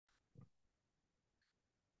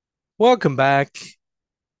Welcome back,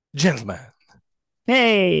 gentlemen.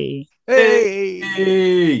 Hey, Hey, Hey,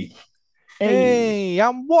 hey. hey,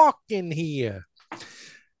 I'm walking here.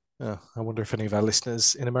 Oh, I wonder if any of our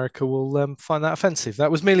listeners in America will find that offensive. That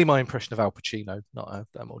was merely my impression of Al Pacino, not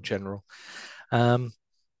a more general. Um,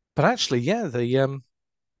 but actually, yeah, the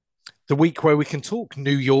week where we can talk New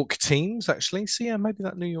York teams, actually. So yeah, maybe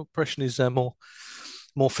that New York impression is more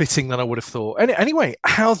fitting than I would have thought. Anyway,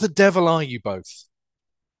 how the devil are you both?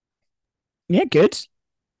 Yeah, good.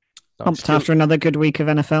 Nice. Pumped Do after another good week of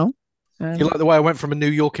NFL. you Um, like the way I went from a New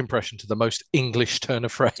York impression to the most English turn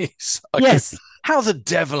of phrase I could? yes, How the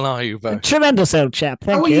devil are you a both? tremendous old chap. how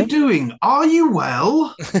Thank are you you. doing? Are you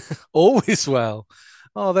well? Always well.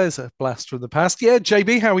 Oh, there's a blast from the past. Yeah,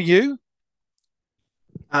 JB, how are you?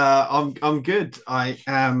 I'm good. I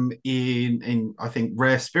am in I think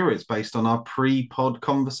rare spirits based on our pre-pod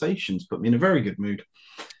conversations. Put me in a very good mood.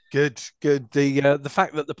 Good, good. The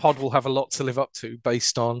fact that the pod will have a lot to live up to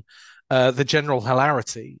based on the general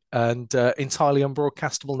hilarity and entirely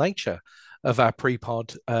unbroadcastable nature of our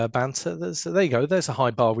pre-pod banter. There you go. There's a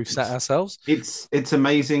high bar we've set It's ourselves. it's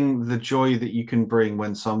amazing the joy that you can bring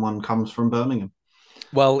when someone comes from Birmingham.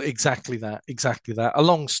 Well, exactly that, exactly that. A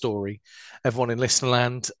long story. Everyone in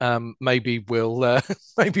Listenerland, maybe we'll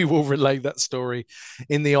maybe we'll relay that story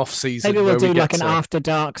in the off Maybe season we'll where we do get like an to. after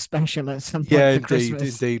dark special at some point Yeah, for indeed,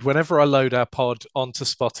 Christmas. indeed. Whenever I load our pod onto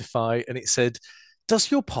Spotify and it said,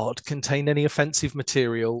 "Does your pod contain any offensive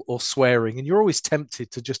material or swearing?" and you're always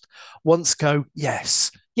tempted to just once go,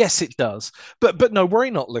 "Yes, yes, it does." But no,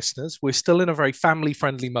 worry not, listeners. We're still in a very family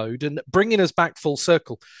friendly mode and bringing us back full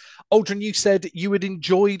circle. Aldrin, you said you had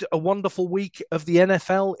enjoyed a wonderful week of the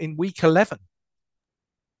NFL in week 11.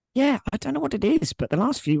 Yeah, I don't know what it is, but the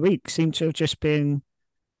last few weeks seem to have just been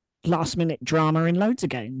last minute drama in loads of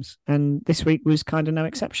games. And this week was kind of no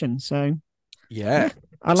exception. So, Yeah, yeah,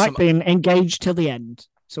 I like some being engaged till the end.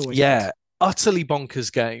 It's always good. yeah, utterly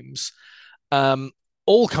bonkers games. Um,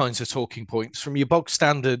 all kinds of talking points from your bog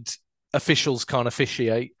standard officials can't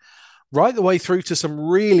officiate right the way through to some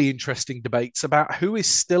really interesting debates about who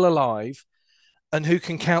is still alive and who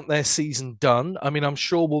can count their season done. I mean, I'm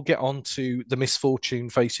sure we'll get on to the misfortune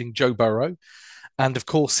facing Joe Burrow and, of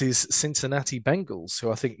course, his Cincinnati Bengals,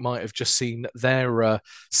 who I think might have just seen their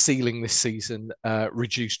ceiling this season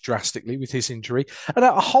reduced drastically with his injury, and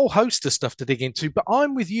a whole host of stuff to dig into. But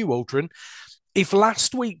I'm with you, Aldrin. If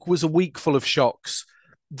last week was a week full of shocks,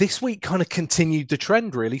 this week kind of continued the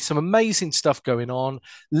trend, really. Some amazing stuff going on,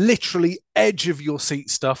 literally edge of your seat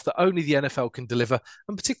stuff that only the NFL can deliver.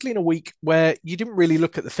 And particularly in a week where you didn't really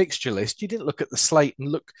look at the fixture list, you didn't look at the slate and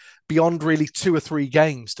look beyond really two or three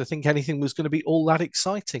games to think anything was going to be all that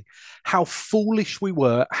exciting. How foolish we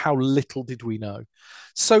were, how little did we know.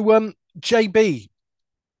 So, JB,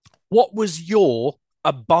 what was your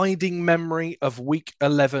abiding memory of week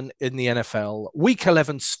 11 in the NFL? Week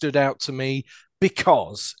 11 stood out to me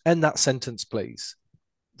because, end that sentence, please.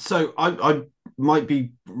 So I might be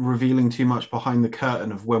revealing too much behind the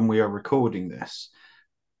curtain of when we are recording this,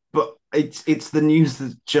 but it's the news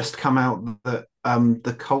that's just come out that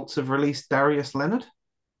the Colts have released Darius Leonard.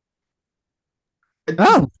 It just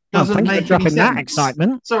Oh, well, doesn't thank you for make any dropping that sense.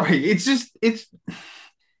 excitement. Sorry, it's he's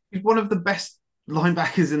one of the best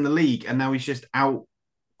linebackers in the league, and now he's just out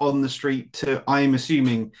on the street to, I'm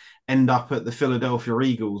assuming, end up at the Philadelphia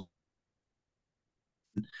Eagles,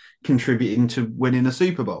 contributing to winning a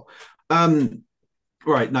Super Bowl. Um,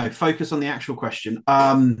 right, no, focus on the actual question.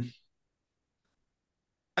 I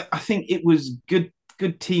think it was good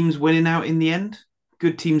teams winning out in the end.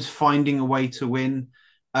 Good teams finding a way to win.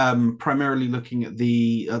 Primarily looking at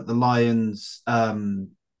the Lions,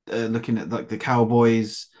 looking at like the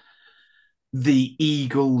Cowboys, the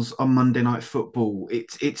Eagles on Monday Night Football.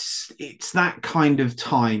 It's that kind of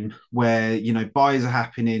time where buys are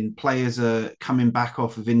happening, players are coming back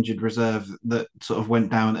off of injured reserve that sort of went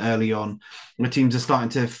down early on, and the teams are starting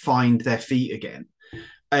to find their feet again.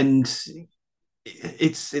 And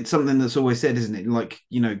it's something that's always said, isn't it? Like,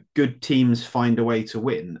 good teams find a way to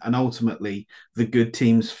win, and ultimately the good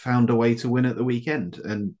teams found a way to win at the weekend,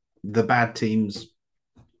 and the bad teams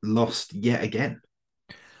lost yet again.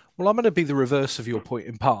 Well, I'm going to be the reverse of your point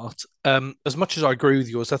in part. As much as I agree with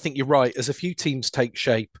yours, I think you're right. As a few teams take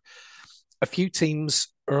shape, a few teams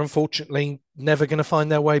are unfortunately never going to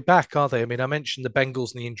find their way back, are they? I mean, I mentioned the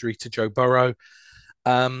Bengals and the injury to Joe Burrow.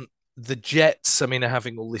 The Jets, I mean, are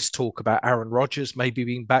having all this talk about Aaron Rodgers maybe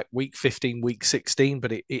being back week 15, week 16,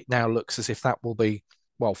 but it now looks as if that will be,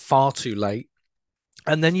 well, far too late.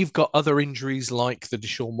 And then you've got other injuries like the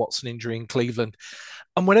Deshaun Watson injury in Cleveland.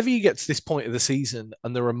 And whenever you get to this point of the season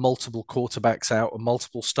and there are multiple quarterbacks out and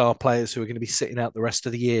multiple star players who are going to be sitting out the rest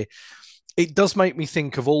of the year, it does make me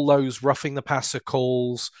think of all those roughing the passer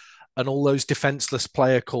calls and all those defenseless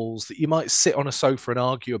player calls that you might sit on a sofa and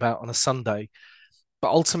argue about on a Sunday.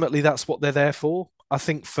 But ultimately, that's what they're there for. I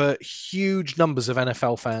think for huge numbers of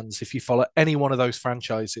NFL fans, if you follow any one of those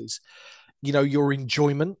franchises, your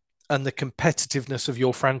enjoyment and the competitiveness of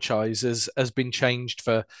your franchise has been changed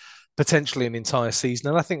for potentially an entire season.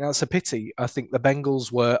 And I think that's a pity. I think the Bengals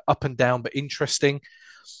were up and down, but interesting.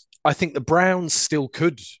 I think the Browns still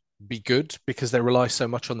could be good because they rely so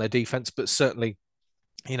much on their defense, but certainly,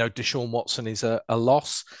 Deshaun Watson is a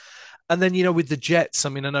loss. And then, with the Jets, I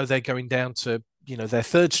mean, I know they're going down to, their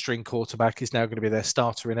third string quarterback is now going to be their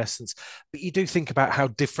starter in essence. But you do think about how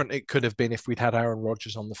different it could have been if we'd had Aaron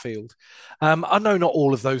Rodgers on the field. I know not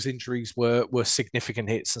all of those injuries were significant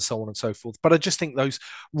hits and so on and so forth, but I just think those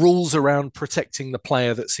rules around protecting the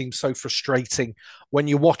player that seem so frustrating when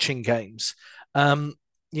you're watching games.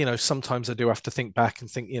 Sometimes I do have to think back and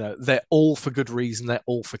think, they're all for good reason. They're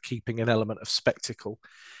all for keeping an element of spectacle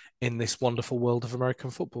in this wonderful world of American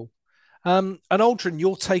football. And Aldrin,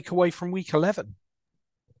 your takeaway from week 11?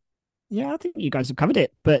 Yeah, I think you guys have covered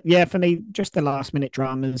it. But yeah, for me, just the last minute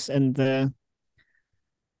dramas and the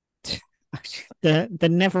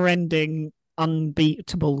never ending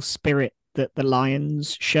unbeatable spirit that the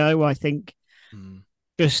Lions show, I think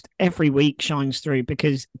just every week shines through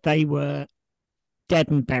because they were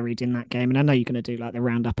dead and buried in that game. And I know you're going to do like the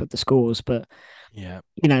roundup of the scores, but yeah,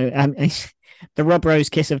 the Rob Rose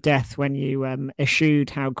kiss of death when you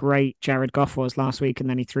eschewed how great Jared Goff was last week, and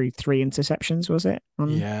then he threw 3 interceptions, was it,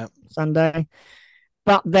 on Sunday?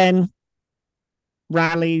 But then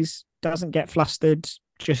rallies, doesn't get flustered,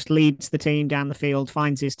 just leads the team down the field,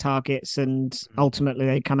 finds his targets, and ultimately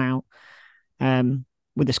they come out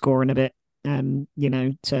with the score in a bit,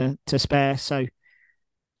 to spare. So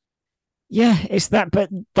yeah, it's that. But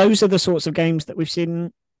those are the sorts of games that we've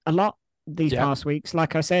seen a lot these past weeks.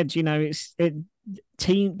 Like I said,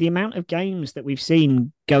 the amount of games that we've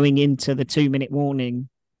seen going into the 2-minute warning,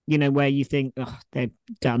 where you think, oh, they're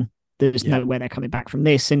done. There's no way they're coming back from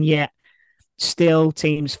this. And yet still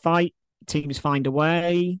teams fight, teams find a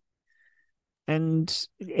way, and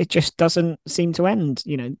it just doesn't seem to end.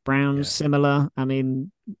 Browns similar. I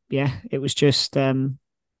mean, it was just a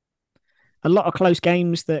lot of close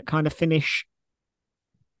games that kind of finish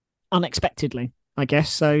unexpectedly, I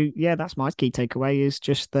guess. So yeah, that's my key takeaway, is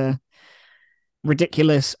just the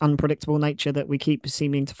ridiculous, unpredictable nature that we keep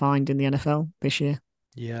seeming to find in the NFL this year.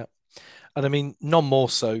 Yeah. And I mean, none more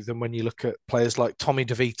so than when you look at players like Tommy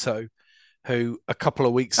DeVito, who a couple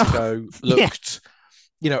of weeks ago looked,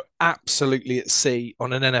 absolutely at sea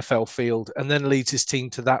on an NFL field and then leads his team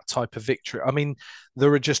to that type of victory. I mean,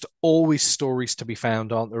 there are just always stories to be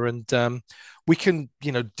found, aren't there? And we can,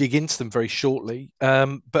 dig into them very shortly.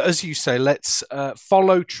 But as you say, let's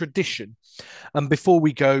follow tradition. And before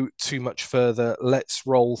we go too much further, let's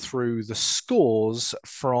roll through the scores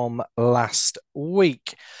from last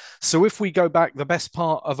week. So if we go back the best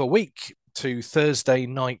part of a week to Thursday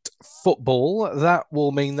night football, that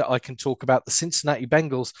will mean that I can talk about the Cincinnati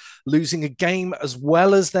Bengals losing a game as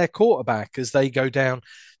well as their quarterback as they go down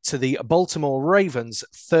to the Baltimore Ravens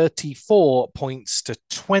 34 points to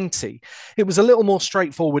 20. It was a little more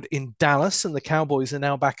straightforward in Dallas, and the Cowboys are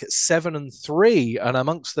now back at 7-3 and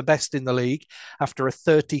amongst the best in the league after a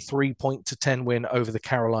 33-10 win over the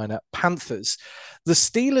Carolina Panthers. The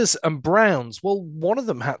Steelers and Browns, well, one of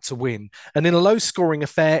them had to win, and in a low-scoring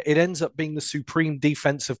affair, it ends up being the supreme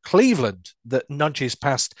defense of Cleveland that nudges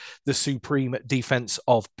past the supreme defense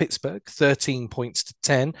of Pittsburgh, 13 points to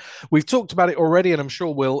 10. We've talked about it already, and I'm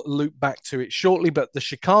sure we'll loop back to it shortly, but the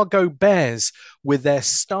Chicago Bears, with their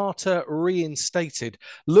starter reinstated,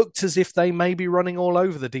 looked as if they may be running all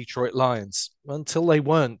over the Detroit Lions until they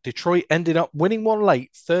weren't. Detroit ended up winning one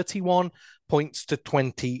late, 31 points to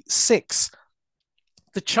 26.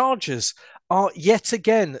 The Chargers are yet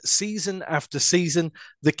again, season after season,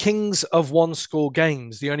 the kings of one-score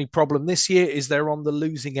games. The only problem this year is they're on the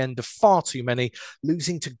losing end of far too many,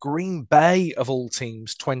 losing to Green Bay, of all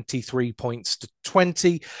teams, 23 points to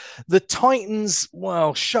 20. The Titans,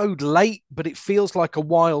 well, showed late, but it feels like a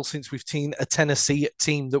while since we've seen a Tennessee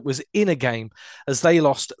team that was in a game, as they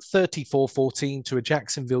lost 34-14 to a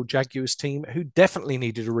Jacksonville Jaguars team who definitely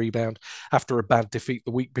needed a rebound after a bad defeat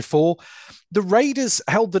the week before. The Raiders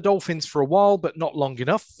held the Dolphins for a while, but not long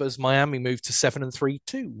enough, as Miami moved to 7-3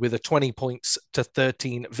 too, with a 20 points to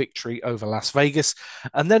 13 victory over Las Vegas.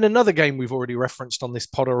 And then another game we've already referenced on this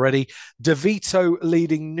pod already, DeVito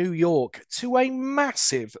leading New York to a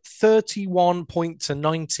massive 31 point to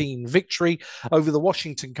 19 victory over the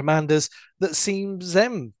Washington Commanders that sees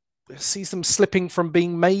them slipping from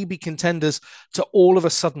being maybe contenders to all of a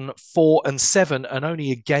sudden 4-7 and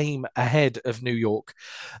only a game ahead of New York.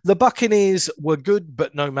 The Buccaneers were good,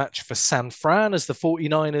 but no match for San Fran as the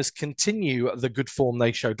 49ers continue the good form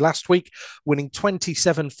they showed last week, winning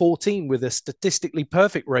 27-14 with a statistically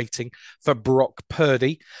perfect rating for Brock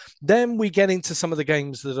Purdy. Then we get into some of the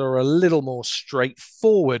games that are a little more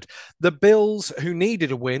straightforward. The Bills, who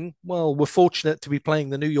needed a win, well, were fortunate to be playing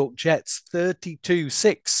the New York Jets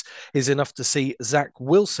 32-6 is enough to see Zach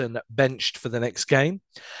Wilson benched for the next game.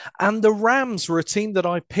 And the Rams were a team that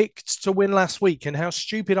I picked to win last week, and how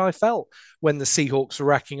stupid I felt when the Seahawks were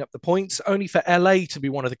racking up the points, only for LA to be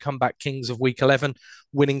one of the comeback kings of week 11,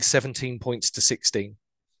 winning 17 points to 16.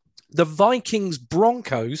 The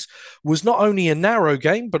Vikings-Broncos was not only a narrow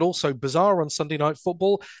game, but also bizarre on Sunday Night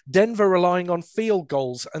Football. Denver relying on field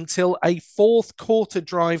goals until a fourth quarter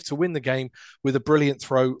drive to win the game with a brilliant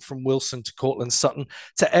throw from Wilson to Cortland Sutton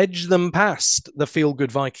to edge them past the feel-good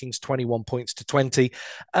Vikings 21 points to 20.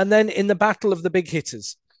 And then in the battle of the big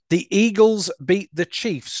hitters, the Eagles beat the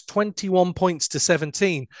Chiefs 21 points to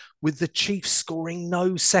 17, with the Chiefs scoring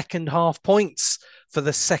no second half points for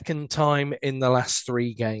the second time in the last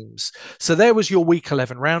 3 games. So there was your week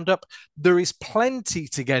 11 roundup. There is plenty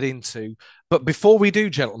to get into. But before we do,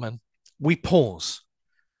 gentlemen, we pause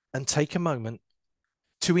and take a moment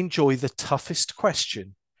to enjoy the toughest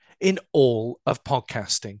question in all of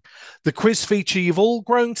podcasting. The quiz feature you've all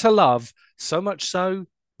grown to love, so much so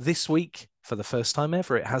this week, for the first time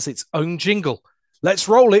ever, it has its own jingle. Let's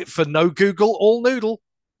roll it for No Google, All Noodle.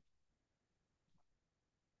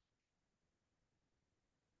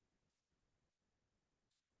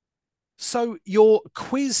 So your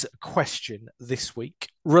quiz question this week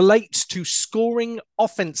relates to scoring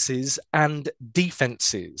offenses and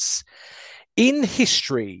defenses. In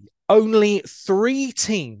history, only 3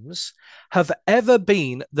 teams have ever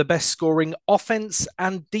been the best scoring offense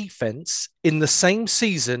and defense in the same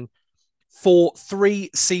season for 3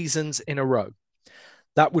 seasons in a row.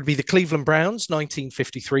 That would be the Cleveland Browns,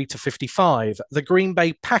 1953 to 55. The Green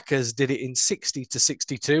Bay Packers did it in 60 to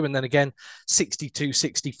 62, and then again 62,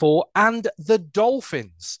 64. And the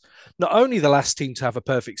Dolphins, not only the last team to have a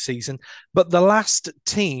perfect season, but the last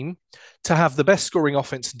team to have the best scoring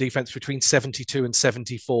offense and defense between 72 and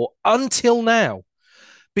 74 until now.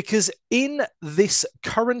 Because in this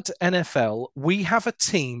current NFL, we have a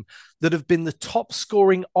team that have been the top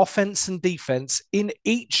scoring offense and defense in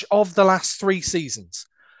each of the last 3 seasons.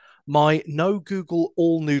 My no Google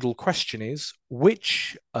all noodle question is,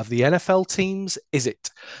 which of the NFL teams is it?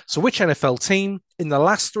 So which NFL team in the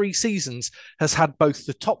last 3 seasons has had both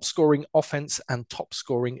the top scoring offense and top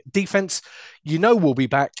scoring defense? You know we'll be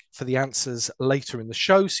back for the answers later in the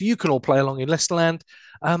show, so you can all play along in Lesterland.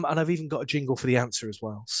 And I've even got a jingle for the answer as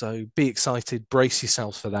well. So be excited, brace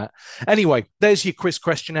yourselves for that. Anyway, there's your quiz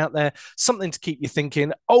question out there. Something to keep you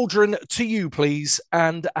thinking. Aldrin, to you, please.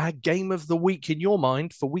 And our game of the week in your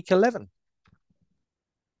mind for week 11.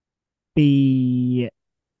 The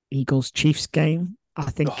Eagles-Chiefs game,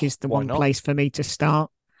 I think, is the one place for me to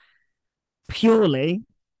start. Purely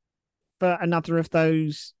for another of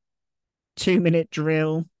those 2-minute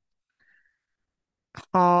drill,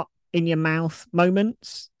 heart in your mouth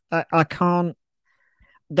moments. I can't.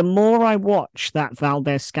 The more I watch that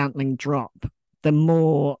Valdez-Scantling drop, the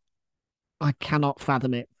more I cannot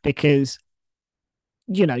fathom it, because,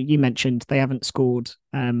 you know, you mentioned they haven't scored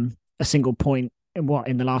a single point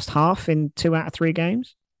in the last half in 2 out of 3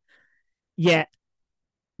 games. Yet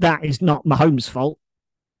that is not Mahomes' fault.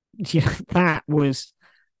 That was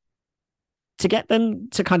to get them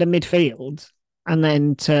to kind of midfield and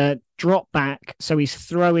then to drop back, so he's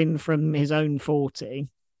throwing from his own 40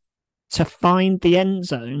 to find the end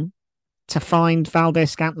zone, to find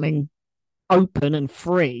Valdez-Scantling open and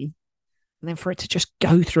free, and then for it to just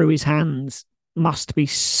go through his hands must be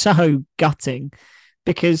so gutting,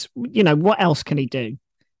 because, you know, what else can he do?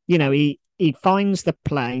 You know, he finds the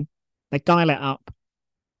play, they dial it up,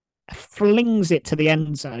 flings it to the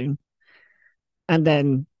end zone, and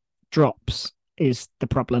then drops is the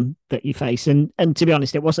problem that you face. And to be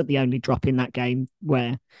honest, it wasn't the only drop in that game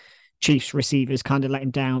where Chiefs receivers kind of let him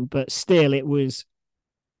down, but still it was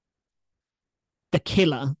the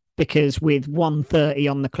killer, because with 1:30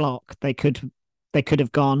 on the clock, they could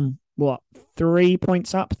have gone, 3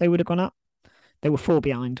 points up? They would have gone up. They were 4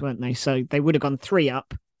 behind, weren't they? So they would have gone 3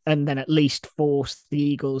 up and then at least forced the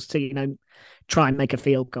Eagles to, try and make a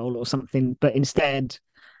field goal or something, but instead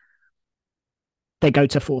they go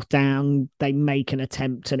to fourth down, they make an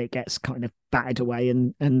attempt, and it gets kind of batted away,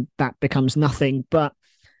 and that becomes nothing. But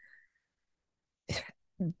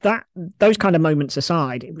that those kind of moments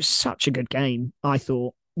aside, it was such a good game. I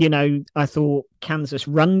thought. I thought Kansas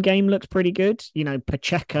run game looked pretty good.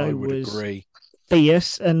 Pacheco was agree.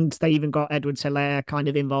 fierce, and they even got Edwards-Helaire kind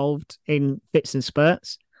of involved in fits and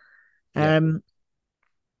spurts,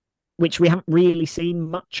 which we haven't really seen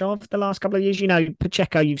much of the last couple of years.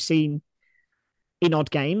 Pacheco you've seen in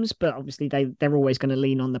odd games, but obviously they're always going to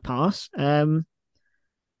lean on the pass. And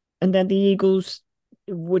then the Eagles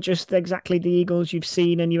were just exactly the Eagles you've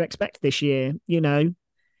seen and you expect this year.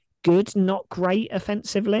 Good, not great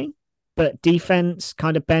offensively, but defense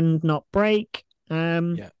kind of bend, not break.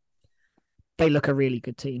 They look a really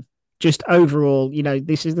good team. Just overall,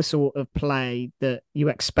 this is the sort of play that you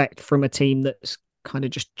expect from a team that's kind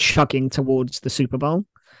of just chugging towards the Super Bowl.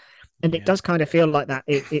 And it does kind of feel like that.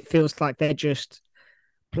 It feels like they're just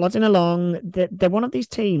plodding along. They're one of these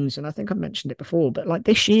teams, and I think I've mentioned it before, but like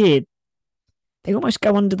this year, they almost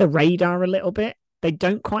go under the radar a little bit. They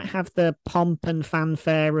don't quite have the pomp and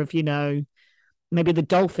fanfare of, maybe the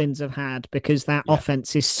Dolphins have had, because that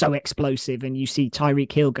offense is so explosive and you see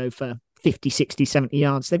Tyreek Hill go for 50, 60, 70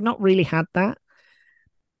 yards. They've not really had that.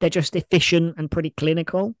 They're just efficient and pretty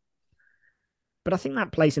clinical. But I think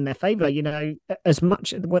that plays in their favor, as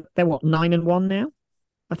much. They're 9-1 now,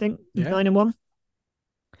 I think. 9-1.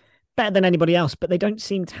 Better than anybody else, but they don't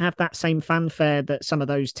seem to have that same fanfare that some of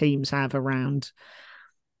those teams have around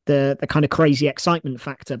the kind of crazy excitement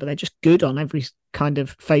factor, but they're just good on every kind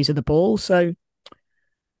of phase of the ball. So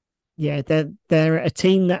yeah, they're a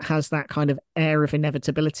team that has that kind of air of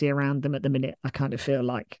inevitability around them at the minute, I kind of feel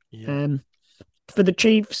like. For the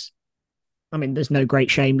Chiefs, I mean, there's no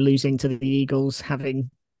great shame losing to the Eagles, having,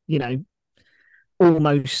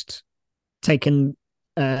 almost taken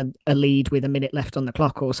a lead with a minute left on the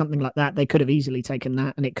clock or something like that. They could have easily taken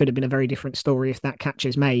that, and it could have been a very different story if that catch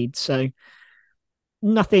is made. So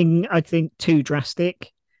nothing, I think, too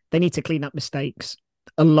drastic. They need to clean up mistakes,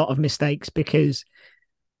 a lot of mistakes, because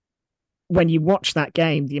when you watch that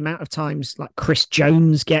game, the amount of times like Chris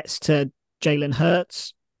Jones gets to Jalen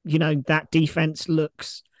Hurts, that defense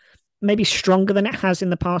looks maybe stronger than it has in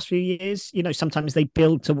the past few years. Sometimes they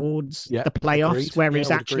build towards the playoffs, whereas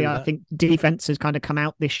actually I think defense has kind of come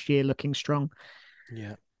out this year looking strong.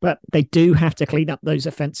 Yeah. But they do have to clean up those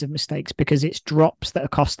offensive mistakes, because it's drops that are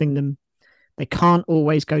costing them. They can't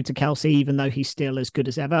always go to Kelsey, even though he's still as good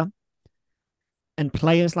as ever. And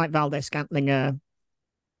players like Valdez-Scantling are,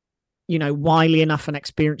 wily enough and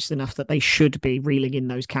experienced enough that they should be reeling in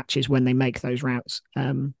those catches when they make those routes.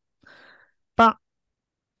 But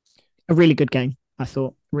a really good game, I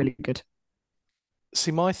thought. Really good.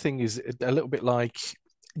 See, my thing is a little bit like,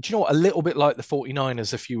 do you know what? A little bit like the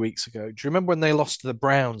 49ers a few weeks ago. Do you remember when they lost to the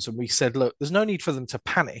Browns and we said, look, there's no need for them to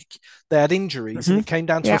panic. They had injuries and it came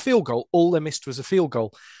down to a field goal. All they missed was a field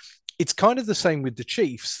goal. It's kind of the same with the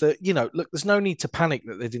Chiefs that, look, there's no need to panic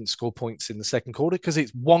that they didn't score points in the second quarter, because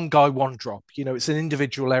it's one guy, one drop. It's an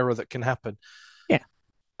individual error that can happen. Yeah.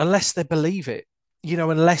 Unless they believe it,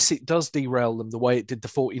 unless it does derail them the way it did the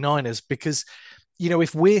 49ers. Because,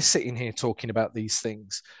 if we're sitting here talking about these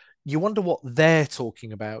things, you wonder what they're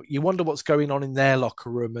talking about. You wonder what's going on in their locker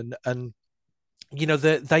room. And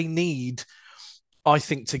they need, I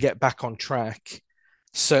think, to get back on track,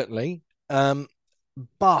 certainly.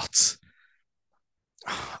 But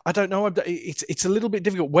I don't know. It's a little bit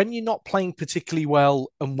difficult when you're not playing particularly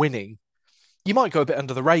well and winning. You might go a bit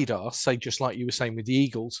under the radar, say, just like you were saying with the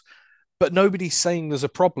Eagles, but nobody's saying there's a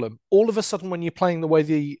problem. All of a sudden, when you're playing the way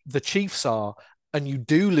the Chiefs are, and you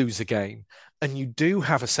do lose a game, and you do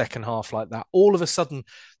have a second half like that, all of a sudden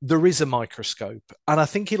there is a microscope. And I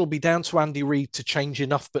think it'll be down to Andy Reid to change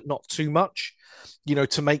enough, but not too much,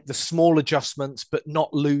 to make the small adjustments, but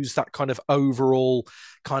not lose that kind of overall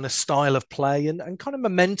kind of style of play and kind of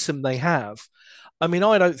momentum they have. I mean,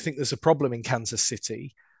 I don't think there's a problem in Kansas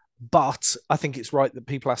City, but I think it's right that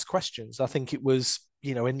people ask questions. I think it was,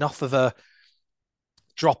 enough of a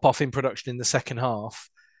drop off in production in the second half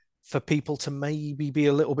for people to maybe be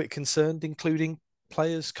a little bit concerned, including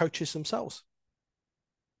players, coaches themselves.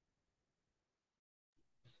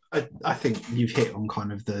 I think you've hit on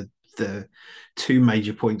kind of the two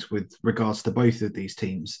major points with regards to both of these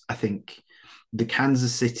teams. I think the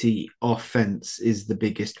Kansas City offense is the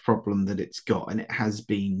biggest problem that it's got, and it has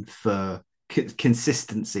been for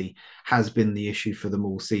consistency has been the issue for them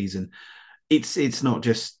all season. It's not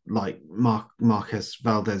just like Marcus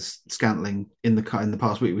Valdez-Scantling in the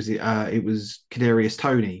past week. It was Kadarius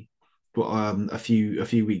Toney a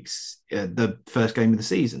few weeks, the first game of the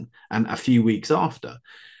season, and a few weeks after.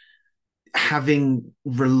 Having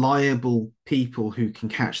reliable people who can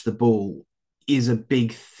catch the ball is a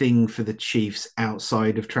big thing for the Chiefs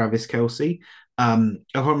outside of Travis Kelce. I can't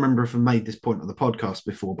remember if I made this point on the podcast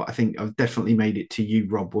before, but I think I've definitely made it to you,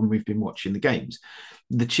 Rob, when we've been watching the games.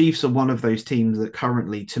 The Chiefs are one of those teams that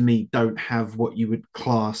currently, to me, don't have what you would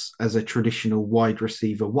class as a traditional wide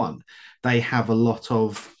receiver one. They have a lot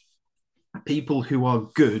of people who are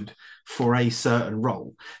good for a certain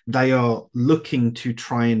role. They are looking to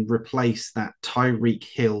try and replace that Tyreek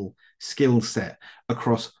Hill skill set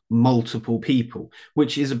across multiple people,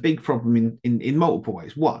 which is a big problem in multiple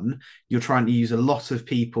ways. One, you're trying to use a lot of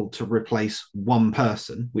people to replace one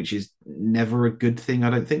person, which is never a good thing, I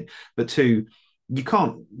don't think. But two, you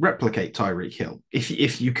can't replicate Tyreek Hill.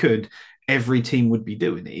 If you could, every team would be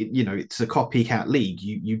doing it. You know, it's a copycat league.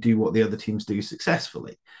 You do what the other teams do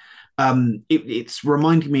successfully. It's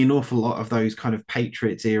reminding me an awful lot of those kind of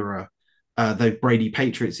Patriots era, the Brady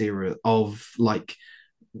Patriots era of like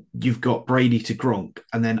you've got Brady to Gronk,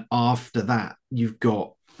 and then after that you've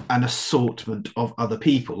got an assortment of other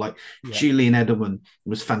people. Like Julian Edelman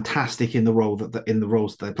was fantastic in the role in the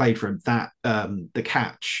roles that they played for him. That the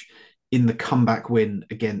catch in the comeback win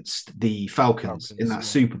against the Falcons in that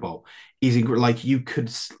Super Bowl is like you could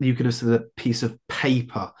have seen a piece of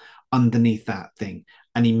paper underneath that thing,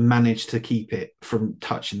 and he managed to keep it from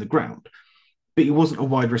touching the ground. But he wasn't a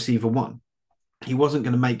wide receiver one. He wasn't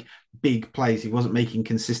going to make big plays. He wasn't making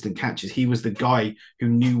consistent catches. He was the guy who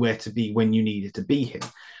knew where to be when you needed to be him.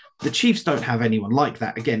 The Chiefs don't have anyone like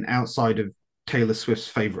that, again, outside of Taylor Swift's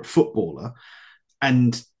favorite footballer.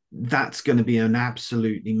 And that's going to be an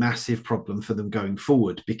absolutely massive problem for them going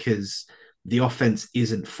forward because the offense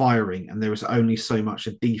isn't firing and there is only so much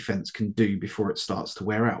a defense can do before it starts to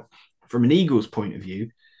wear out. From an Eagles point of view,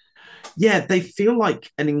 yeah, they feel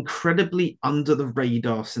like an incredibly under the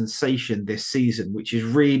radar sensation this season, which is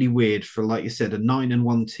really weird for, like you said, a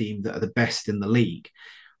 9-1 team that are the best in the league.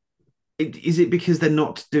 Is it because they're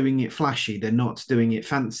not doing it flashy? They're not doing it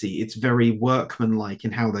fancy. It's very workmanlike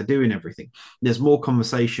in how they're doing everything. There's more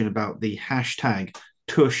conversation about the hashtag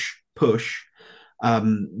tush push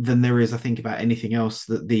than there is, I think, about anything else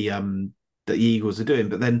that the Eagles are doing.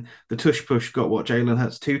 But then the tush push got what, Jalen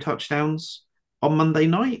Hurts 2 touchdowns on Monday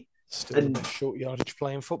night. Still the best short yardage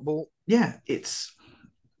playing football. Yeah, it's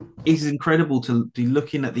incredible to be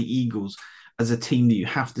looking at the Eagles as a team that you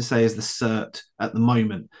have to say is the cert at the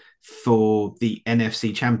moment for the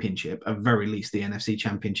NFC Championship, at very least the NFC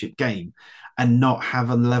Championship game, and not have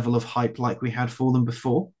a level of hype like we had for them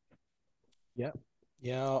before.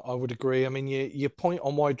 Yeah, I would agree. I mean, your point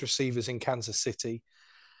on wide receivers in Kansas City.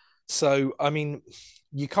 So, I mean,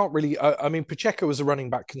 you can't really. I mean, Pacheco as a running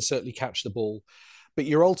back can certainly catch the ball, but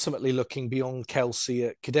you're ultimately looking beyond Kelce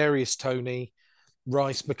at Kadarius Toney,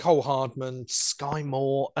 Rice, McCole Hardman, Sky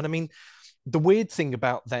Moore, and I mean, the weird thing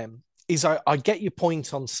about them is I get your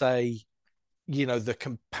point on, say, you know, the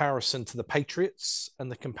comparison to the Patriots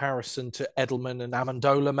and the comparison to Edelman and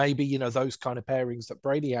Amendola, maybe, you know, those kind of pairings that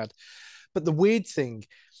Brady had. But the weird thing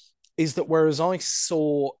is that whereas I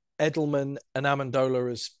saw Edelman and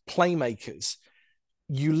Amendola as playmakers,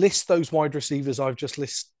 you list those wide receivers I've just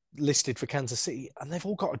listed for Kansas City, and they've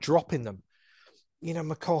all got a drop in them. You know,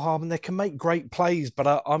 McCall Harbin, they can make great plays,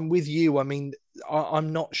 but I'm with you. I mean,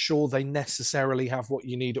 I'm not sure they necessarily have what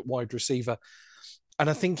you need at wide receiver. And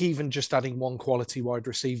I think even just adding one quality wide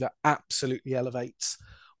receiver absolutely elevates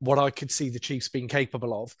what I could see the Chiefs being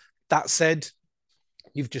capable of. That said,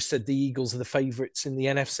 you've just said the Eagles are the favourites in the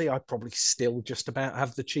NFC. I'd probably still just about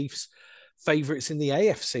have the Chiefs favourites in the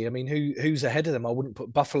AFC. I mean, who's ahead of them? I wouldn't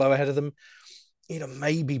put Buffalo ahead of them. You know,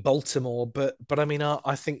 maybe Baltimore, but I mean,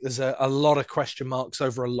 I think there's a lot of question marks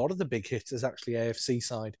over a lot of the big hitters, actually, AFC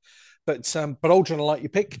side. But Aldrin, I like your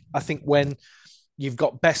pick. I think when you've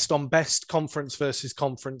got best on best, conference versus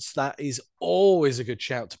conference, that is always a good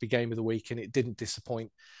shout to be game of the week, and it didn't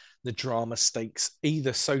disappoint the drama stakes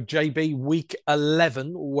either. So, JB, week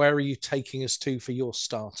 11, where are you taking us to for your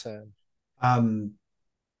star turn?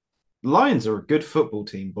 Lions are a good football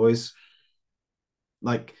team, boys.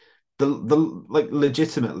 Like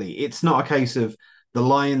legitimately, it's not a case of the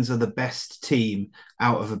Lions are the best team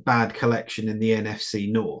out of a bad collection in the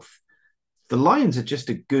NFC North. The Lions are just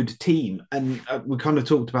a good team, and we kind of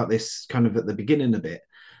talked about this kind of at the beginning a bit,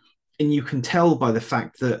 and you can tell by the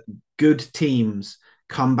fact that good teams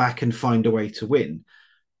come back and find a way to win.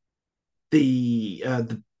 The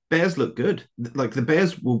Bears look good. Like the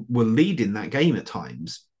Bears were leading that game at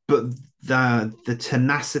times, but the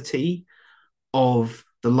tenacity of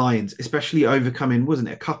the Lions, especially overcoming, wasn't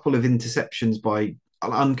it, a couple of interceptions by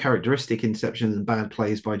uncharacteristic interceptions and bad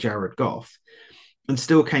plays by Jared Goff, and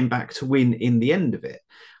still came back to win in the end of it.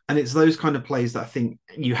 And it's those kind of plays that I think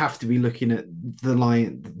you have to be looking at the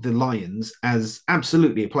Lions as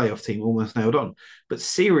absolutely a playoff team, almost nailed on. But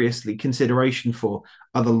seriously, consideration for,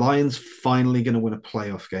 are the Lions finally going to win a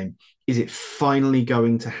playoff game? Is it finally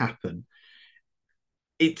going to happen?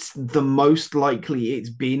 It's the most likely it's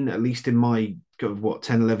been, at least in my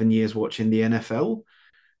 10, 11 years watching the NFL.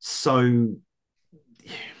 So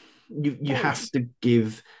you have to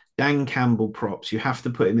give Dan Campbell props. You have to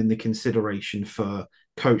put him in the consideration for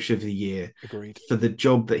Coach of the Year. Agreed. For the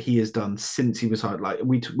job that he has done since he was hired. Like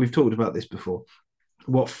we've talked about this before.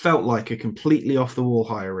 What felt like a completely off the wall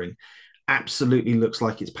hiring absolutely looks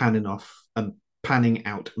like it's panning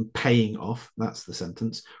out and paying off. That's the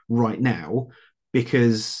sentence right now,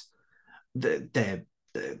 because they're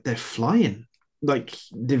flying. Like,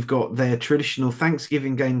 they've got their traditional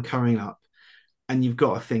Thanksgiving game coming up, and you've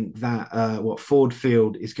got to think that Ford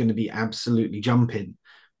Field is going to be absolutely jumping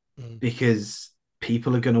because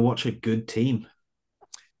people are going to watch a good team.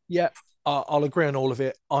 Yeah, I'll agree on all of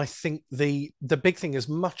it. I think the big thing, as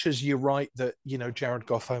much as you're right that, Jared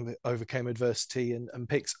Goff overcame adversity and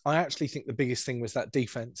picks, I actually think the biggest thing was that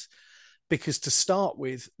defense, because to start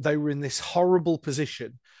with, they were in this horrible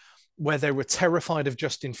position where they were terrified of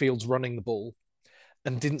Justin Fields running the ball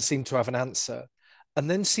and didn't seem to have an answer, and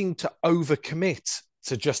then seemed to overcommit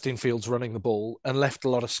to Justin Fields running the ball and left a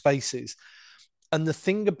lot of spaces. And the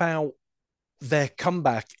thing about their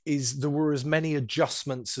comeback is there were as many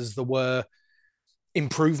adjustments as there were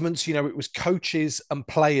improvements. It was coaches and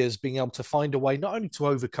players being able to find a way not only to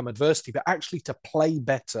overcome adversity, but actually to play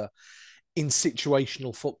better in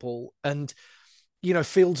situational football. And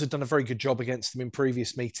Fields had done a very good job against them in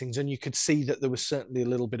previous meetings, and you could see that there was certainly a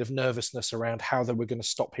little bit of nervousness around how they were going to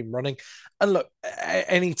stop him running. And look,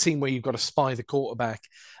 any team where you've got to spy the quarterback,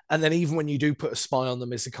 and then even when you do put a spy on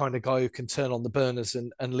them, is the kind of guy who can turn on the burners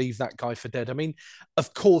and leave that guy for dead. I mean,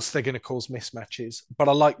 of course they're going to cause mismatches, but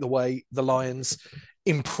I like the way the Lions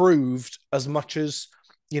improved as much as,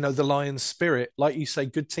 the Lions spirit. Like you say,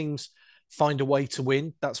 good teams find a way to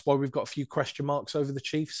win. That's why we've got a few question marks over the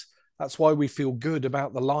Chiefs. That's why we feel good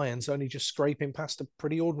about the Lions only just scraping past a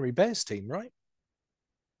pretty ordinary Bears team, right?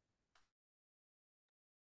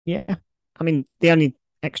 Yeah. I mean, the only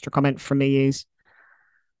extra comment from me is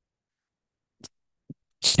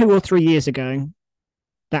 2 or 3 years ago,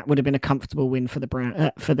 that would have been a comfortable win for the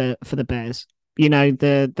Bears.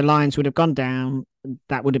 The Lions would have gone down.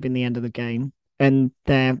 That would have been the end of the game. And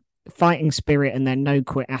their fighting spirit and their no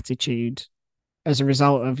quit attitude, as a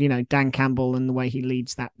result of Dan Campbell and the way he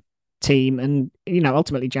leads that team, and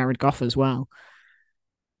ultimately Jared Goff as well,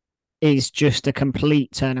 is just a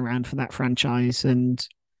complete turnaround for that franchise. And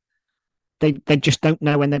they just don't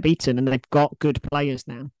know when they're beaten, and they've got good players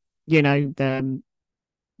now. The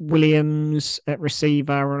Williams at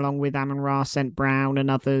receiver, along with Amon-Ra, St. Brown, and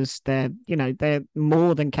others. They're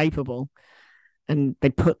more than capable, and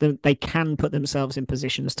they can put themselves in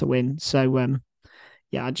positions to win. So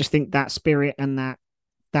I just think that spirit and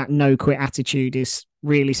that no quit attitude is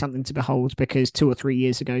really something to behold, because 2 or 3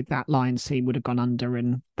 years ago that Lions team would have gone under,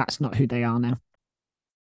 and that's not who they are now.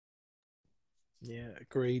 Yeah,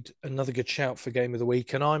 agreed. Another good shout for game of the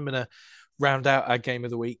week. And I'm going to round out our game of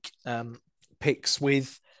the week picks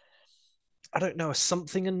with, I don't know, a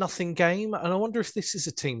something and nothing game. And I wonder if this is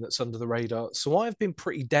a team that's under the radar. So I've been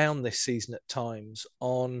pretty down this season at times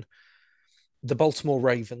on the Baltimore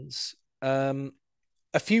Ravens. A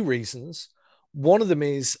few reasons. One of them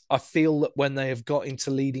is I feel that when they have got into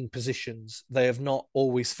leading positions, they have not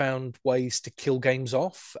always found ways to kill games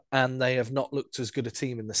off, and they have not looked as good a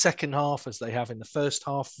team in the second half as they have in the first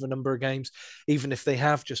half of a number of games, even if they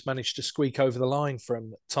have just managed to squeak over the line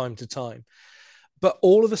from time to time. But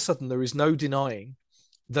all of a sudden, there is no denying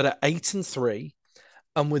that at 8-3,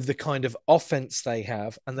 and with the kind of offense they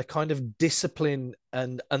have and the kind of discipline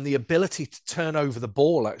and the ability to turn over the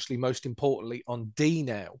ball, actually, most importantly, on D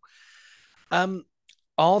now,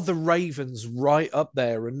 are the Ravens right up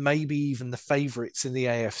there and maybe even the favourites in the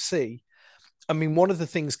AFC? I mean, one of the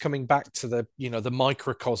things coming back to the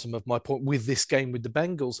microcosm of my point with this game with the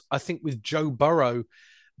Bengals, I think with Joe Burrow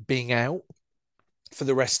being out for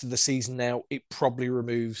the rest of the season now, it probably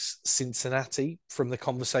removes Cincinnati from the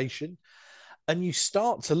conversation. And you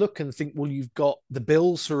start to look and think, well, you've got the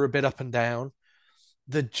Bills who are a bit up and down,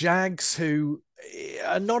 the Jags who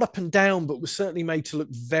are not up and down, but were certainly made to look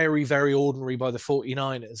very, very ordinary by the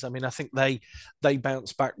 49ers. I mean, I think they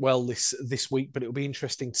bounce back well this week, but it'll be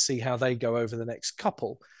interesting to see how they go over the next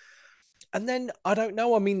couple. And then, I don't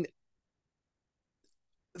know, I mean,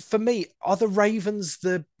 for me, are the Ravens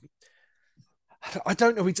I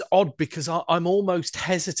don't know. It's odd because I'm almost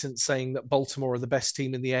hesitant saying that Baltimore are the best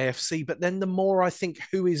team in the AFC, but then the more I think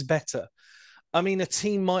who is better. I mean, a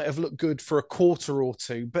team might have looked good for a quarter or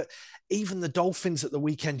two, but even the Dolphins at the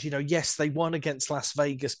weekend, yes, they won against Las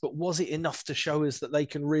Vegas, but was it enough to show us that they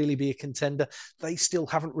can really be a contender? They still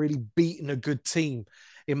haven't really beaten a good team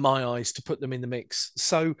in my eyes to put them in the mix.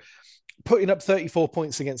 So putting up 34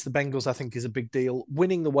 points against the Bengals, I think, is a big deal.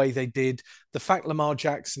 Winning the way they did, the fact Lamar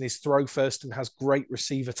Jackson is throw first and has great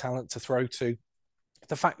receiver talent to throw to,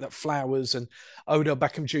 the fact that Flowers and Odell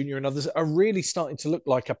Beckham Jr. and others are really starting to look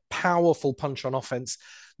like a powerful punch on offense.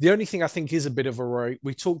 The only thing I think is a bit of a worry,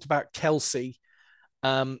 we talked about Kelsey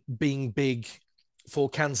being big for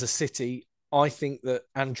Kansas City. I think that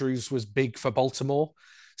Andrews was big for Baltimore.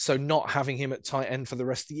 So not having him at tight end for the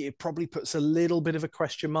rest of the year probably puts a little bit of a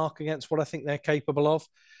question mark against what I think they're capable of.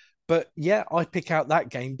 But yeah, I pick out that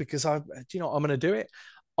game because I'm going to do it.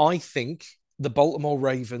 I think the Baltimore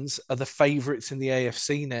Ravens are the favorites in the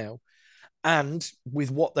AFC now. And with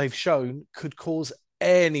what they've shown, could cause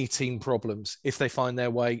any team problems if they find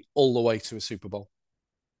their way all the way to a Super Bowl.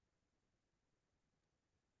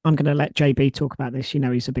 I'm going to let JB talk about this.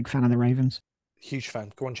 He's a big fan of the Ravens. Huge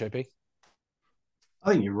fan. Go on, JB.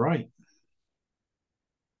 I think you're right.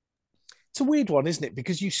 It's a weird one, isn't it?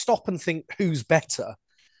 Because you stop and think who's better.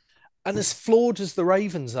 And as flawed as the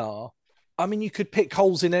Ravens are, I mean, you could pick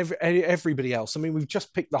holes in everybody else. I mean, we've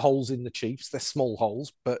just picked the holes in the Chiefs. They're small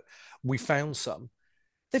holes, but we found some.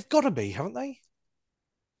 They've got to be, haven't they?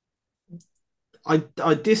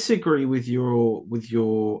 I disagree with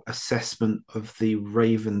your assessment of the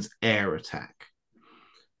Ravens' air attack.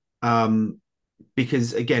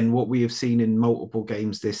 Because again, what we have seen in multiple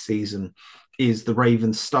games this season is the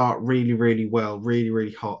Ravens start really, really well, really,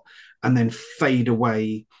 really hot, and then fade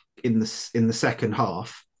away in the second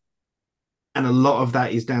half. And a lot of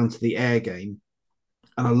that is down to the air game,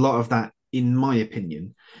 and a lot of that, in my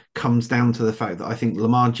opinion, comes down to the fact that I think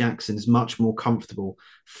Lamar Jackson is much more comfortable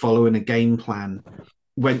following a game plan.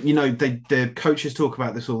 When the coaches talk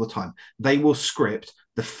about this all the time, they will script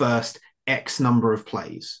the first X number of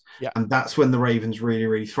plays. Yeah. And that's when the Ravens really,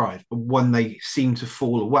 really thrive. But when they seem to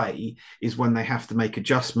fall away is when they have to make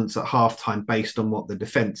adjustments at halftime based on what the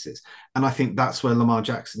defense is. And I think that's where Lamar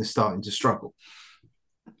Jackson is starting to struggle.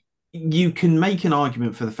 You can make an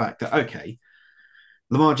argument for the fact that, okay,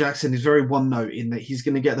 Lamar Jackson is very one note in that he's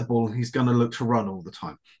going to get the ball and he's going to look to run all the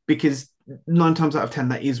time, because 9 times out of 10,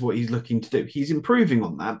 that is what he's looking to do. He's improving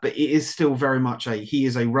on that, but it is still very much they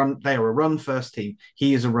are a run first team.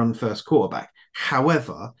 He is a run first quarterback.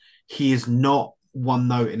 However, he is not one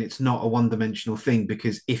note, and it's not a one dimensional thing,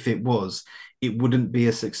 because if it was, it wouldn't be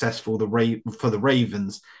as successful for the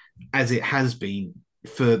Ravens as it has been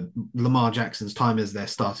for Lamar Jackson's time as their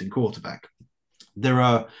starting quarterback. There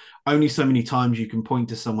are only so many times you can point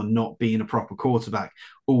to someone not being a proper quarterback.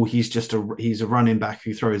 Oh, he's a running back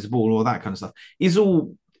who throws the ball, all that kind of stuff. Is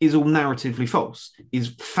all narratively false,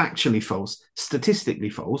 is factually false, statistically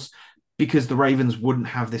false, because the Ravens wouldn't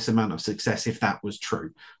have this amount of success if that was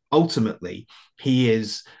true. Ultimately, he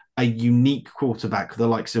is a unique quarterback, the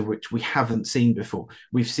likes of which we haven't seen before.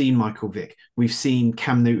 We've seen Michael Vick, we've seen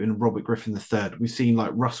Cam Newton, Robert Griffin III, we've seen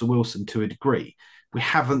like Russell Wilson to a degree. We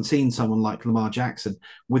haven't seen someone like Lamar Jackson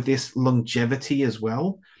with this longevity as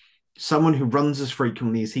well. Someone who runs as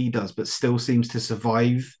frequently as he does, but still seems to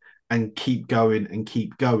survive and keep going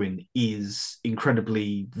is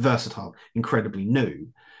incredibly versatile, incredibly new.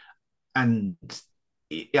 And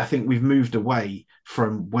I think we've moved away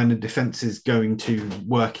from when a defense is going to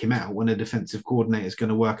work him out, when a defensive coordinator is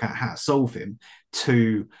going to work out how to solve him,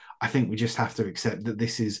 to I think we just have to accept that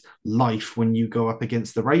this is life when you go up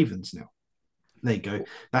against the Ravens now. There you go.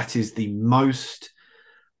 That is the most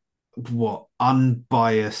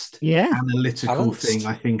unbiased, analytical thing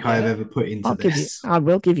I think I have ever put into this. I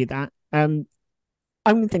will give you that.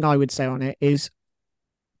 Only thing I would say on it is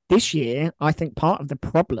this year, I think part of the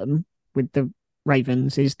problem with the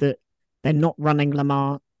Ravens is that they're not running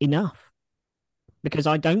Lamar enough, because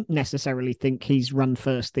I don't necessarily think he's run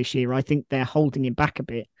first this year. I think they're holding him back a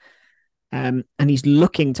bit. And he's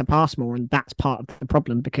looking to pass more, and that's part of the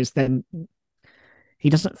problem, because then he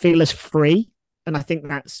doesn't feel as free. And I think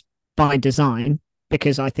that's by design,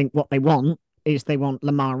 because I think what they want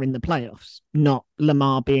Lamar in the playoffs, not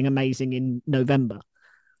Lamar being amazing in November.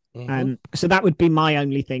 Mm-hmm. So that would be my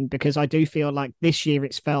only thing, because I do feel like this year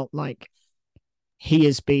it's felt like he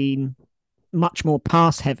has been much more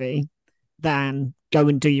pass heavy than go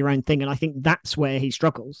and do your own thing. And I think that's where he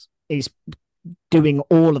struggles, is doing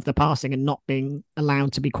all of the passing and not being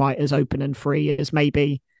allowed to be quite as open and free as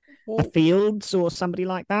maybe a Fields or somebody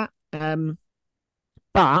like that.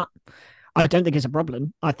 But I don't think it's a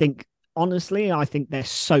problem. Honestly, I think they're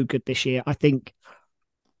so good this year. I think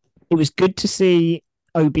it was good to see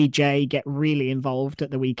OBJ get really involved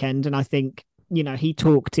at the weekend. And I think, he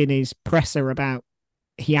talked in his presser about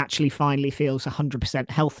he actually finally feels 100%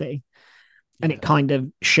 healthy. And it kind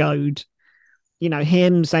of showed,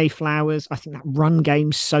 him, Zay Flowers. I think that run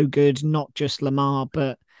game's so good, not just Lamar,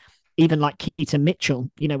 but even like Keaton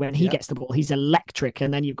Mitchell, when he gets the ball, he's electric.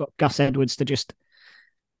 And then you've got Gus Edwards to just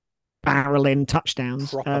barrel in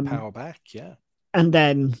touchdowns. Proper power back, yeah. And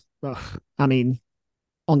then,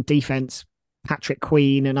 on defense, Patrick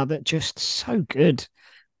Queen and other, just so good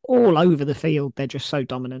all over the field. They're just so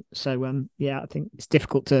dominant. So, I think it's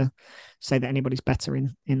difficult to say that anybody's better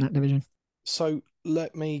in that division. So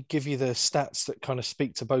let me give you the stats that kind of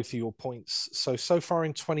speak to both of your points. So far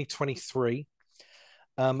in 2023,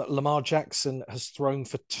 Lamar Jackson has thrown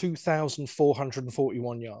for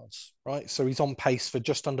 2,441 yards, right? So he's on pace for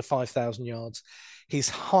just under 5,000 yards. His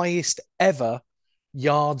highest ever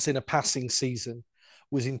yards in a passing season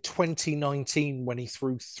was in 2019 when he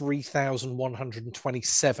threw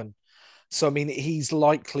 3,127. So, he's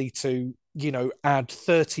likely to, add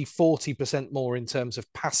 30, 40% more in terms of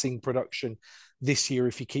passing production this year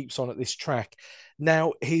if he keeps on at this track.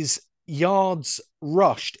 Now, his yards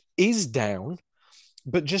rushed is down,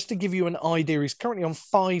 but just to give you an idea, he's currently on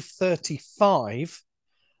 535.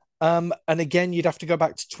 And again, you'd have to go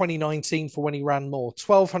back to 2019 for when he ran more.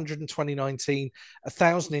 1,200 in 2019,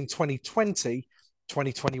 1,000 in 2020,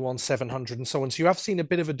 2021, 700, and so on. So you have seen a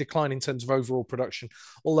bit of a decline in terms of overall production,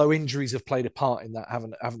 although injuries have played a part in that,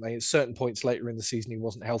 haven't they? At certain points later in the season, he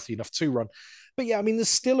wasn't healthy enough to run. But yeah, there's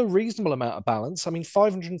still a reasonable amount of balance.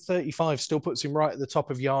 535 still puts him right at the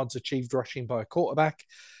top of yards achieved rushing by a quarterback.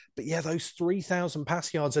 But yeah, those 3,000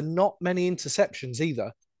 pass yards are not many interceptions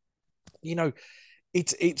either.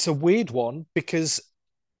 It's a weird one because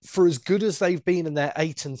for as good as they've been in their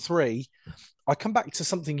 8-3, I come back to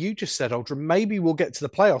something you just said, Aldrin. Maybe we'll get to the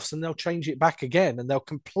playoffs and they'll change it back again and they'll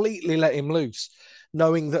completely let him loose,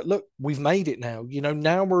 knowing that, look, we've made it now.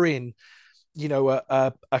 Now we're in,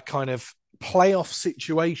 a kind of playoff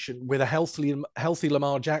situation with a healthy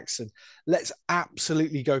Lamar Jackson. Let's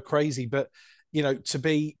absolutely go crazy. But, to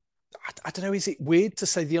be, I don't know, is it weird to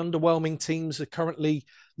say the underwhelming teams are currently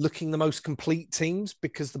looking the most complete teams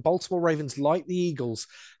because the Baltimore Ravens, like the Eagles,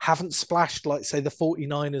 haven't splashed like, say, the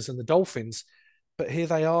 49ers and the Dolphins, but here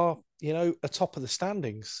they are, atop of the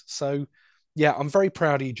standings. So, yeah, I'm very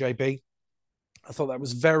proud of you, JB. I thought that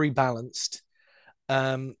was very balanced.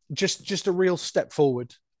 Just a real step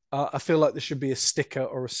forward. I feel like there should be a sticker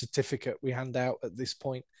or a certificate we hand out at this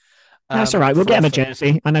point. That's all right. We'll get him a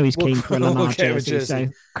jersey. I know he's keen for a Lamar jersey, so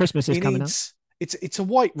Christmas is coming up. It's a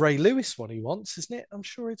white Ray Lewis one he wants, isn't it? I'm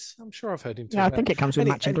sure I've heard him. Yeah, I think it comes with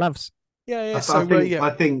matching gloves. Yeah. I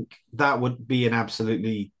think that would be an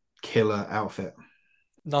absolutely killer outfit.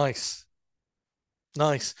 Nice.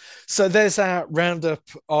 So there's our roundup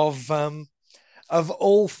of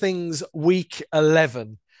all things week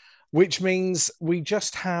 11, which means we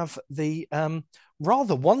just have the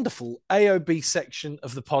rather wonderful AOB section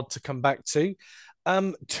of the pod to come back to.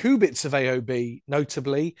 Two bits of AOB,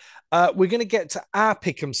 notably. We're going to get to our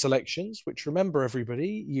pick'em selections, which, remember,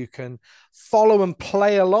 everybody, you can follow and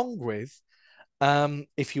play along with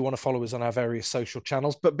if you want to follow us on our various social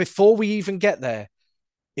channels. But before we even get there,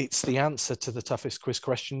 it's the answer to the toughest quiz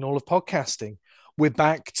question in all of podcasting. We're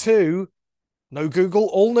back to no Google,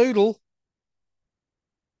 all noodle.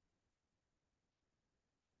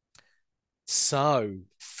 So,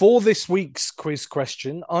 for this week's quiz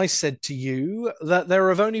question, I said to you that there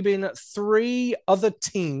have only been 3 other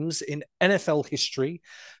teams in NFL history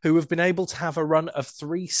who have been able to have a run of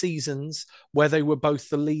 3 seasons where they were both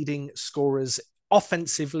the leading scorers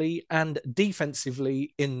offensively and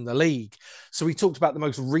defensively in the league. So we talked about the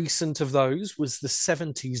most recent of those was the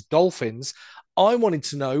 70s Dolphins. I wanted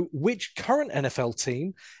to know which current NFL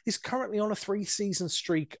team is currently on a 3-season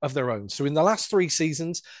streak of their own. So in the last 3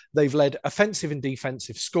 seasons, they've led offensive and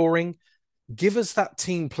defensive scoring. Give us that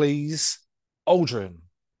team, please. Aldrin.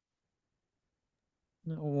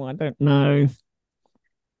 Oh, I don't know.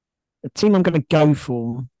 The team I'm going to go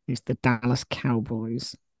for is the Dallas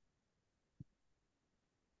Cowboys.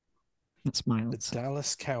 That's my answer. The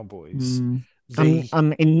Dallas Cowboys.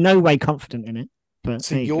 I'm in no way confident in it. But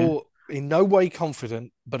so you're in no way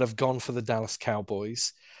confident, but have gone for the Dallas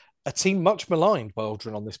Cowboys, a team much maligned by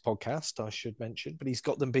Aldrin on this podcast, I should mention, but he's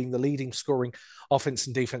got them being the leading scoring offense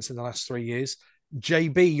and defense in the last 3 years.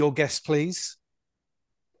 JB, your guess, please.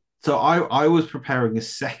 So I was preparing a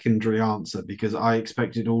secondary answer because I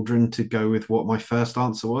expected Aldrin to go with what my first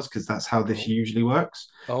answer was, because that's how this Oh. usually works.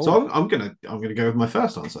 So Oh, I'm gonna go with my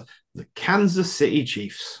first answer. The Kansas City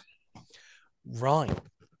Chiefs. right.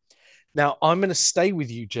 Now I'm going to stay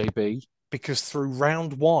with you, JB, because through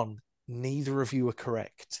round one, neither of you are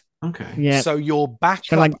correct. Okay. Yeah. So your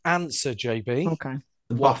Shall I? backup answer, JB, Okay.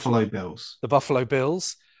 The what Buffalo Bills. the Buffalo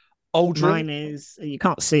Bills. Aldrin, Mine is, you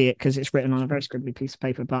can't see it because it's written on a very scribbly piece of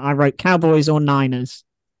paper, but I wrote Cowboys or Niners.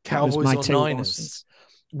 That was Cowboys my or two Niners. horses.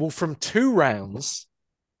 Well, from 2 rounds,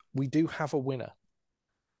 we do have a winner.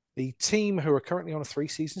 The team who are currently on a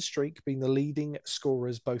 3-season streak, being the leading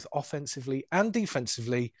scorers both offensively and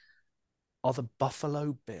defensively, are the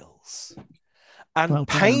Buffalo Bills. And Well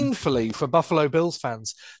done. painfully for Buffalo Bills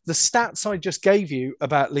fans, the stats I just gave you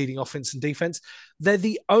about leading offense and defense, they're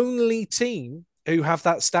the only team who have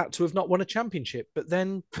that stat to have not won a championship. But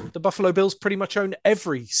then the Buffalo Bills pretty much own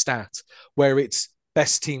every stat where it's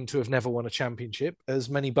best team to have never won a championship, as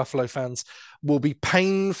many Buffalo fans will be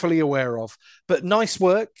painfully aware of. But nice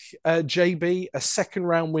work, JB. A second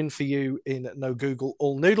round win for you in No Google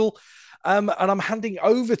All Noodle. And I'm handing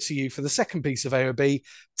over to you for the second piece of AOB.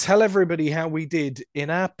 Tell everybody how we did in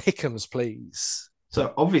our pick'ems, please.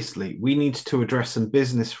 So obviously we need to address some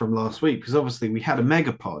business from last week, because obviously we had a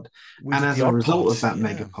megapod, We and did as the a odd result pod, of that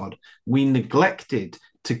yeah. megapod, we neglected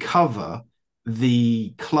to cover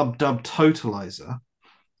the club dub totalizer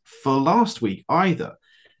for last week either.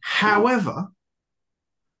 However,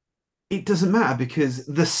 it doesn't matter because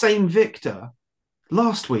the same victor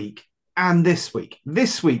last week and this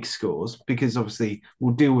week's scores, because obviously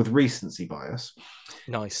we'll deal with recency bias.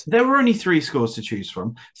 Nice. There were only 3 scores to choose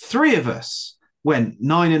from. 3 of us went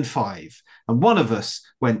 9-5, and 1 of us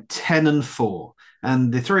went 10-4.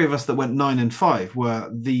 And the 3 of us that went 9-5 were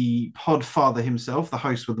the pod father himself, the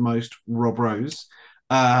host with the most, Rob Rose,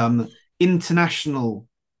 international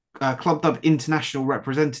Club Dub international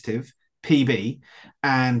representative, PB,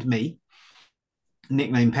 and me,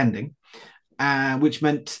 nickname pending, which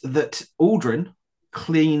meant that Aldrin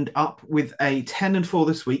cleaned up with a 10-4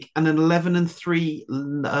 this week and an 11-3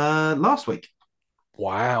 last week.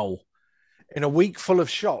 Wow. In a week full of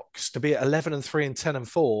shocks to be at 11-3 and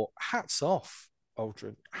 10-4, hats off,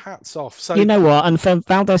 Aldrin. Hats off. So you know what? And for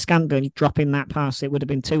Valdez Scandon dropping that pass, it would have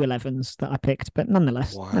been 2 11s that I picked, but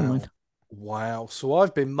nonetheless, never mind. Wow. So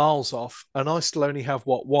I've been miles off, and I still only have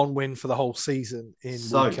one win for the whole season in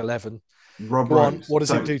week 11. Rob Go on. Rose. What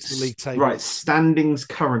does it do to the league table? Right, standings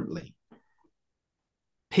currently.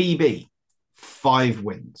 PB, 5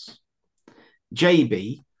 wins.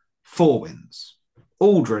 JB, 4 wins.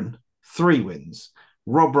 Aldrin, 3 wins.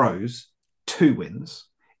 Rob Rose, 2 wins.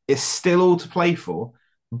 It's still all to play for,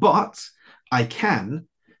 but I can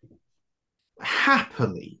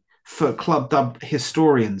happily, for Club Dub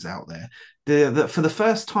historians out there, that for the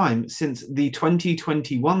first time since the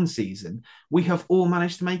 2021 season, we have all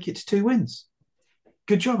managed to make it to 2 wins.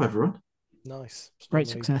 Good job, everyone. Nice. Great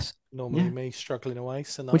success. Normally me struggling away.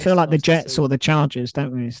 So nice, we feel like nice the Jets or the Chargers,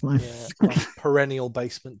 don't we? It's like perennial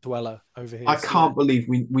basement dweller over here. I can't believe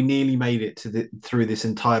we nearly made it through this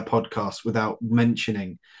entire podcast without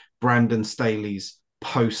mentioning Brandon Staley's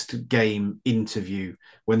post-game interview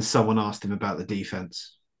when someone asked him about the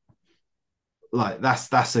defense. Like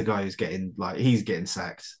that's a guy who's he's getting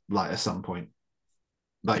sacked at some point.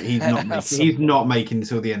 Like he's not making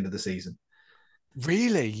until the end of the season.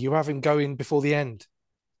 Really? You have him going before the end?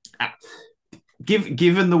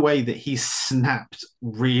 Given the way that he snapped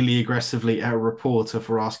really aggressively at a reporter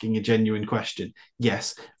for asking a genuine question,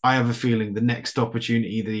 yes, I have a feeling the next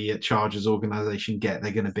opportunity the Chargers organization they're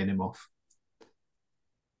going to bin him off.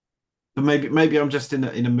 But maybe I'm just in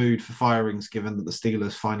a mood for firings, given that the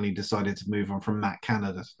Steelers finally decided to move on from Matt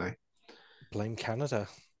Canada today. Blame Canada.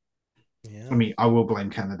 Yeah. I mean, I will blame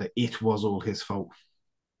Canada. It was all his fault.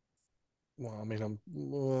 Well, I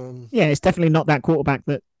mean, yeah, it's definitely not that quarterback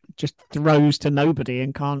that just throws to nobody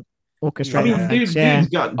and can't orchestrate. I mean,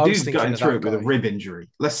 dude's got through it with a rib injury.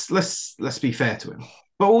 Let's be fair to him.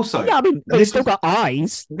 But also, yeah, I mean, he's still got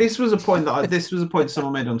eyes. This was a point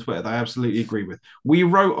someone made on Twitter that I absolutely agree with. We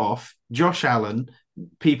wrote off Josh Allen.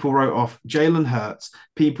 People wrote off Jalen Hurts.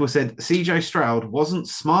 People said CJ Stroud wasn't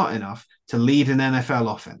smart enough to lead an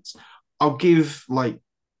NFL offense. I'll give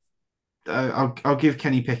I'll give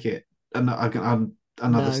Kenny Pickett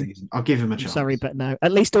another season. I'll give him a chance. Sorry, but no.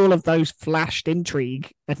 At least all of those flashed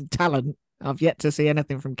intrigue and talent. I've yet to see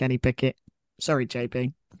anything from Kenny Pickett. Sorry,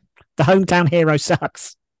 JP. The hometown hero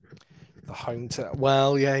sucks. The hometown.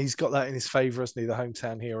 Well, yeah, he's got that in his favour, hasn't he? The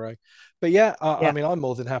hometown hero. But yeah, I mean, I'm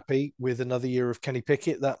more than happy with another year of Kenny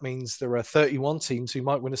Pickett. That means there are 31 teams who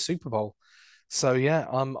might win a Super Bowl. So yeah,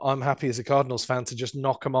 I'm happy as a Cardinals fan to just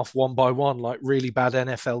knock them off one by one, like really bad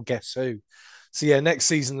NFL Guess Who. So yeah, next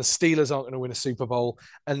season the Steelers aren't going to win a Super Bowl,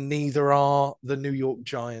 and neither are the New York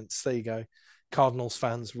Giants. There you go. Cardinals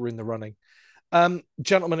fans were in the running.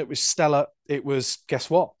 Gentlemen, it was stellar. It was, guess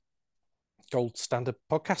what? Gold standard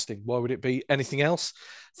podcasting. Why would it be anything else?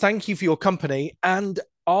 Thank you for your company, and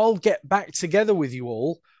I'll get back together with you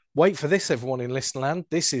all. Wait for this, everyone in Listenland.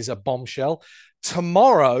 This is a bombshell.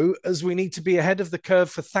 Tomorrow, as we need to be ahead of the curve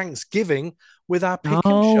for Thanksgiving with our pick and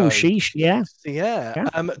show. Sheesh, yeah. Yeah.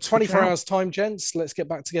 24 hours time, gents. Let's get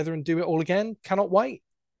back together and do it all again. Cannot wait.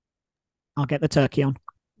 I'll get the turkey on.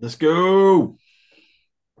 Let's go.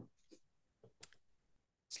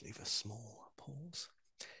 Let's leave a small pause.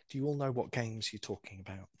 Do you all know what games you're talking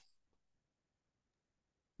about?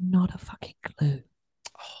 Not a fucking clue.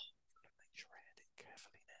 Oh, make sure I edit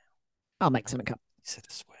carefully now. I'll make something up. You said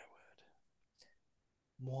a swear word.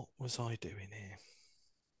 What was I doing here?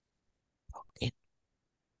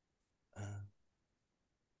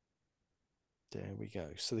 There we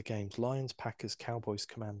go. So the games: Lions, Packers, Cowboys,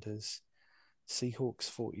 Commanders, Seahawks,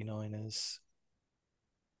 49ers.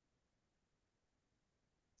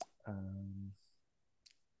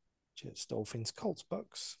 Jets, Dolphins, Colts,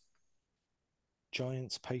 Bucks,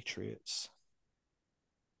 Giants, Patriots.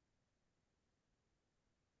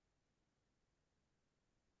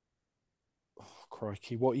 Oh,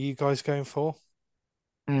 crikey. What are you guys going for?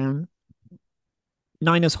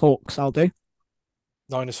 Niners, Hawks, I'll do.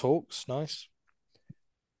 Niners, Hawks, nice.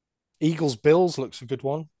 Eagles, Bills looks a good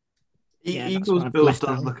one. Yeah, Eagles, Bills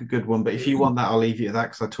does look a good one, but if you want that, I'll leave you at that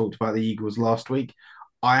because I talked about the Eagles last week.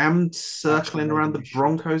 I am circling around the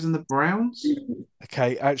Broncos and the Browns.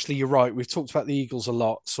 Okay, actually, you're right. We've talked about the Eagles a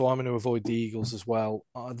lot, so I'm going to avoid the Eagles as well.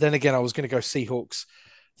 Then again, I was going to go Seahawks,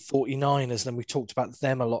 49ers, and then we talked about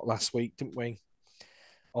them a lot last week, didn't we?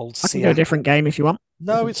 I can go a different game if you want.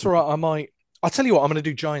 No, it's all right. I might. I'll tell you what, I'm going to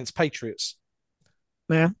do Giants, Patriots.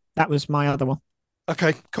 Yeah, that was my other one.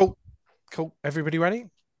 Okay, cool. Everybody ready?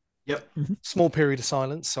 Yep. Mm-hmm. Small period of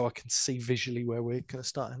silence so I can see visually where we're going to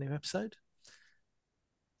start a new episode.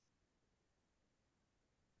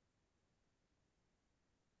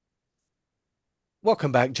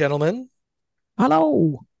 Welcome back, gentlemen.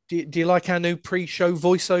 Hello. Do you like our new pre-show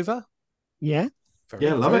voiceover? Yeah.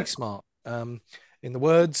 Very smart. In the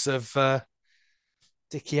words of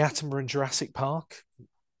Dickie Attenborough in Jurassic Park,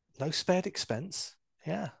 no spared expense.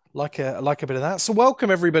 Yeah, like a bit of that. So welcome,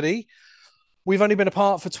 everybody. We've only been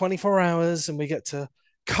apart for 24 hours and we get to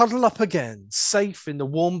cuddle up again, safe in the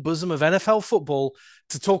warm bosom of NFL football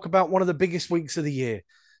to talk about one of the biggest weeks of the year.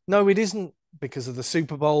 No, it isn't because of the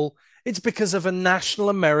Super Bowl. It's because of a national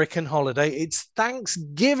American holiday. It's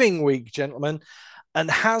Thanksgiving week, gentlemen.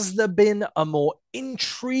 And has there been a more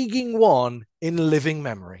intriguing one in living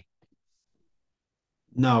memory?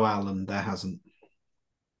 No, Alan, there hasn't.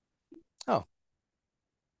 Oh.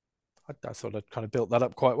 I thought I'd kind of built that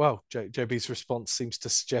up quite well. JB's response seems to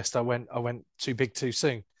suggest I went too big too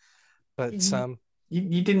soon. But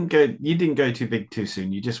you didn't go too big too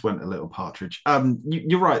soon. You just went a little partridge.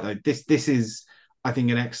 You're right though. This is, I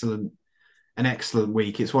think, an excellent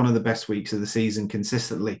week. It's one of the best weeks of the season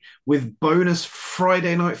consistently, with bonus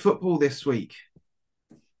Friday night football this week.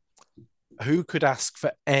 Who could ask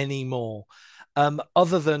for any more?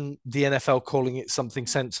 Other than the NFL calling it something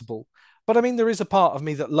sensible. But I mean, there is a part of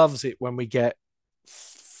me that loves it when we get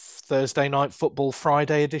Thursday night football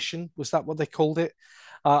Friday edition. Was that what they called it?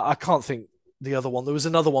 I can't think the other one. There was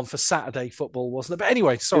another one for Saturday football, wasn't there? But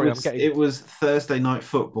anyway, sorry, it was Thursday night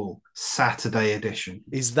football Saturday edition.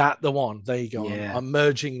 Is that the one? There you go. Yeah. I'm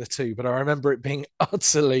merging the two, but I remember it being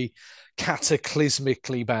utterly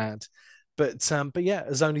cataclysmically bad. But yeah,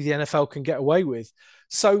 as only the NFL can get away with.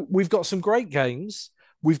 So we've got some great games.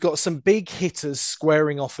 We've got some big hitters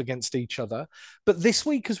squaring off against each other. But this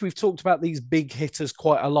week, as we've talked about these big hitters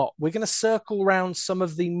quite a lot, we're going to circle around some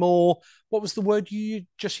of the more, what was the word you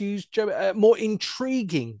just used, Joe? More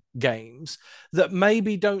intriguing games that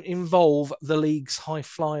maybe don't involve the league's high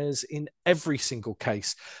flyers in every single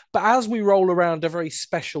case. But as we roll around a very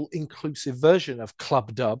special, inclusive version of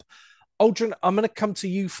Club Dub, Aldrin, I'm going to come to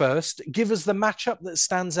you first. Give us the matchup that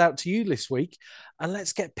stands out to you this week, and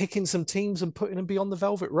let's get picking some teams and putting them beyond the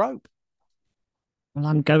velvet rope. Well,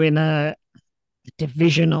 I'm going a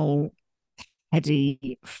divisional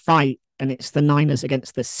heady fight, and it's the Niners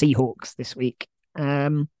against the Seahawks this week.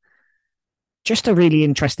 Just a really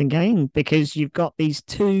interesting game because you've got these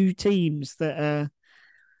two teams that are,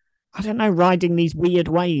 I don't know, riding these weird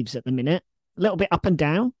waves at the minute. A little bit up and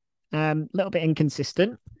down, a little bit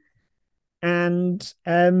inconsistent. And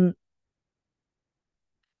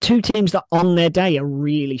two teams that on their day are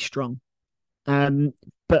really strong.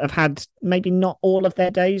 but have had maybe not all of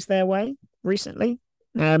their days their way recently.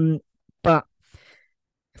 But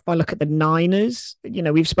if I look at the Niners,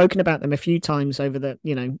 we've spoken about them a few times over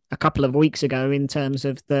a couple of weeks ago in terms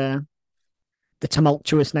of the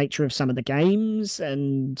tumultuous nature of some of the games.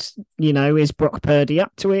 And, is Brock Purdy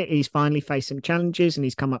up to it? He's finally faced some challenges and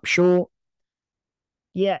he's come up short.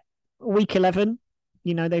 Yeah, week 11,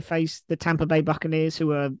 they face the Tampa Bay Buccaneers,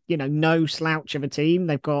 who are, no slouch of a team.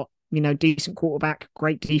 They've got, decent quarterback,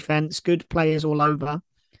 great defense, good players all over.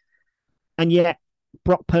 And yet,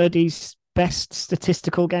 Brock Purdy's best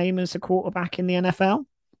statistical game as a quarterback in the NFL,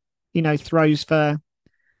 throws for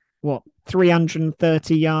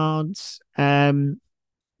 330 yards,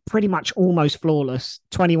 pretty much almost flawless,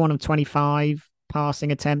 21 of 25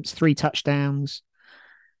 passing attempts, 3 touchdowns.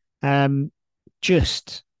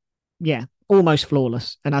 Just, yeah, almost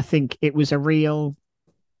flawless. And I think it was a real,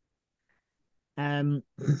 maybe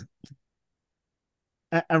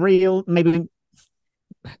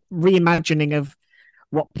reimagining of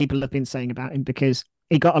what people have been saying about him, because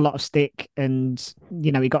he got a lot of stick and,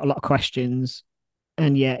 he got a lot of questions,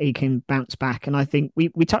 and yeah, he can bounce back. And I think we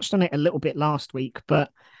touched on it a little bit last week,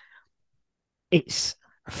 but it's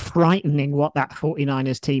frightening what that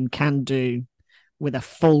 49ers team can do with a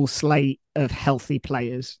full slate of healthy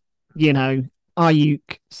players.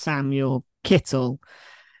 Ayuk, Samuel, Kittle,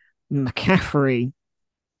 McCaffrey.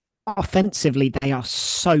 Offensively, they are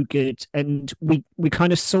so good. And we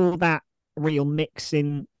kind of saw that real mix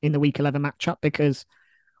in the week 11 matchup, because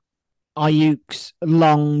Ayuk's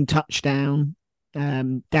long touchdown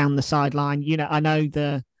down the sideline. I know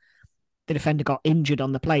the defender got injured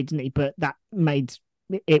on the play, didn't he? But that made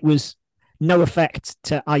it was no effect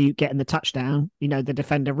to Ayuk getting the touchdown. The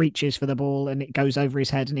defender reaches for the ball and it goes over his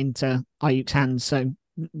head and into Ayuk's hands. So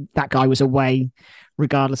that guy was away,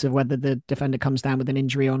 regardless of whether the defender comes down with an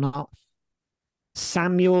injury or not.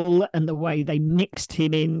 Samuel, and the way they mixed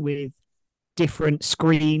him in with different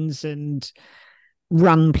screens and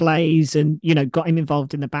run plays and, got him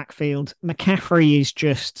involved in the backfield. McCaffrey is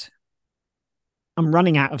just, I'm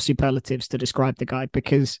running out of superlatives to describe the guy,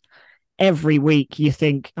 because every week you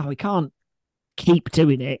think, oh, he can't keep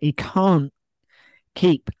doing it. He can't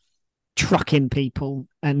keep trucking people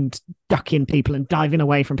and ducking people and diving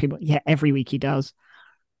away from people. Yeah, every week he does.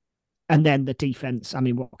 And then the defense. I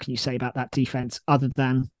mean, what can you say about that defense other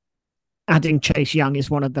than adding Chase Young is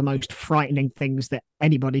one of the most frightening things that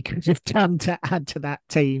anybody could have done to add to that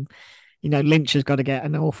team. Lynch has got to get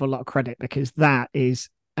an awful lot of credit, because that is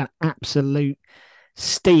an absolute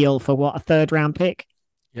steal for a 3rd-round pick.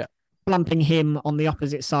 Yeah. Lumping him on the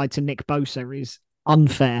opposite side to Nick Bosa is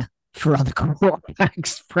unfair for other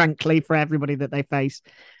quarterbacks, frankly, for everybody that they face,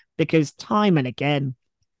 because time and again,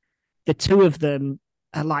 the two of them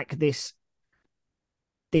are like this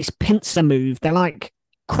pincer move. They're like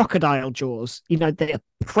crocodile jaws. The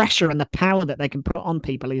pressure and the power that they can put on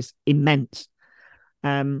people is immense.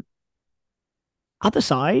 Other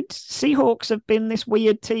side, Seahawks have been this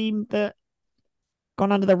weird team that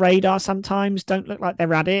gone under the radar sometimes, don't look like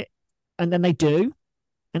they're at it, and then they do,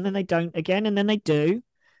 and then they don't again, and then they do.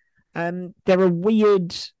 They're a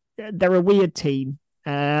weird team.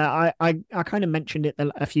 I kind of mentioned it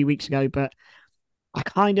a few weeks ago, but I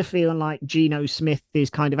kind of feel like Geno Smith is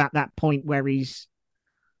kind of at that point where you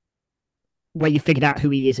figured out who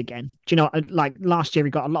he is again. Do you know, like last year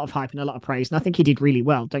he got a lot of hype and a lot of praise, and I think he did really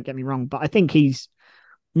well, don't get me wrong, but I think he's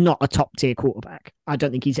not a top tier quarterback. I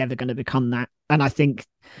don't think he's ever going to become that. And I think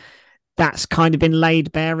that's kind of been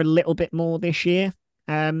laid bare a little bit more this year.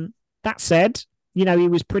 That said, he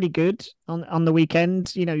was pretty good on the weekend.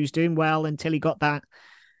 He was doing well until he got that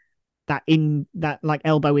like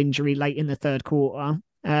elbow injury late in the 3rd quarter.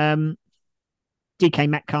 DK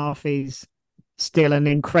Metcalf is still an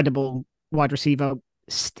incredible wide receiver,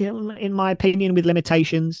 still, in my opinion, with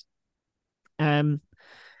limitations. But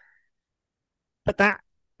that,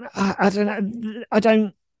 I don't know. I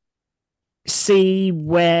don't see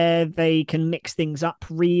where they can mix things up,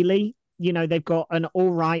 really. They've got an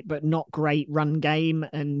all right but not great run game,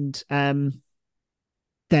 and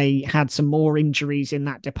they had some more injuries in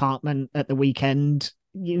that department at the weekend.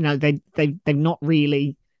 They've not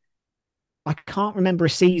really. I can't remember a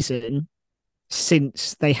season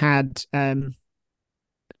since they had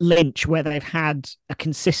Lynch where they've had a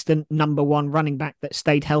consistent number 1 running back that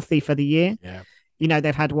stayed healthy for the year. Yeah.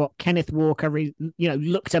 They've had Kenneth Walker,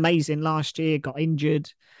 looked amazing last year, got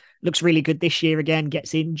injured, looks really good this year again,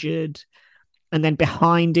 gets injured. And then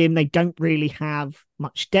behind him, they don't really have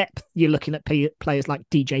much depth. You're looking at players like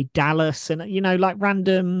DJ Dallas and, like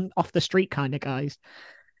random off the street kind of guys.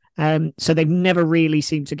 So they've never really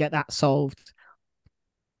seemed to get that solved.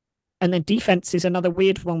 And then defense is another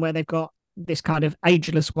weird one where they've got this kind of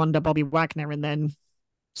ageless wonder, Bobby Wagner, and then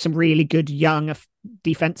some really good young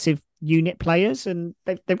defensive unit players. And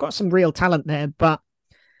they've got some real talent there. But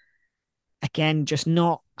again, just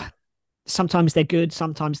not. Sometimes they're good,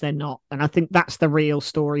 sometimes they're not. And I think that's the real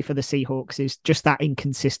story for the Seahawks is just that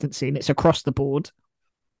inconsistency. And it's across the board.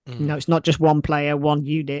 It's not just one player, one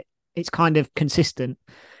unit. It's kind of consistent.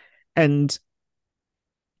 And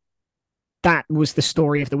that was the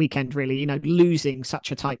story of the weekend, really, losing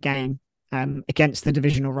such a tight game against the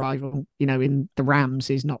divisional rival, in the Rams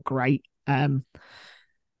is not great.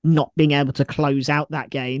 Not being able to close out that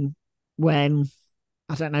game when,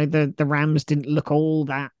 I don't know, the Rams didn't look all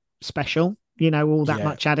that special, all that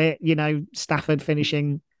much at it. Stafford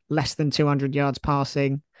finishing less than 200 yards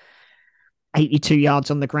passing, 82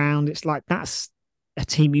 yards on the ground. It's like, that's a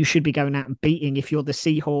team you should be going out and beating if you're the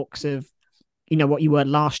Seahawks of, what you were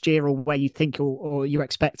last year or where you think or you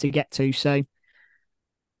expect to get to. So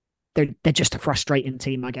they're just a frustrating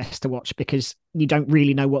team, I guess, to watch because you don't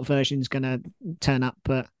really know what version's going to turn up.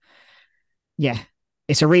 But yeah,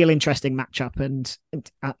 it's a real interesting matchup. And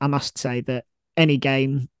I must say that any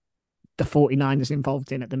game the 49ers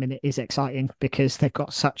involved in at the minute is exciting because they've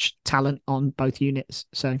got such talent on both units.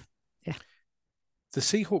 So, yeah. The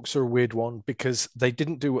Seahawks are a weird one because they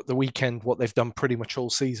didn't do at the weekend what they've done pretty much all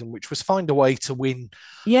season, which was find a way to win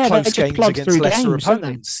close games against lesser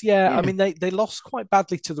opponents. Yeah, I mean, they lost quite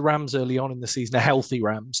badly to the Rams early on in the season, a healthy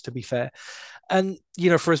Rams, to be fair. And,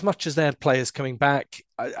 for as much as they had players coming back,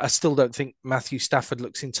 I still don't think Matthew Stafford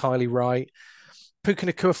looks entirely right. Puka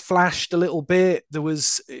Nacua flashed a little bit. There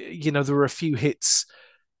was, there were a few hits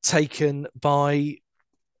taken by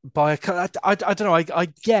I don't know. I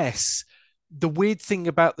guess the weird thing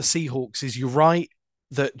about the Seahawks is you're right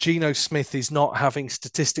that Geno Smith is not having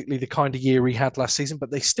statistically the kind of year he had last season,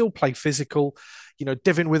 but they still play physical.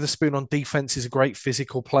 Devin Witherspoon on defense is a great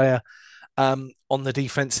physical player. On the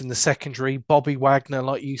defense in the secondary, Bobby Wagner,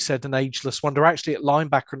 like you said, an ageless wonder. Actually, at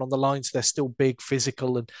linebacker and on the lines, they're still big,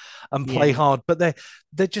 physical, and play hard. But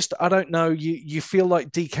they're just, I don't know. You feel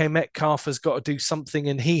like DK Metcalf has got to do something,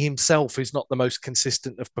 and he himself is not the most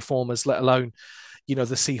consistent of performers, let alone the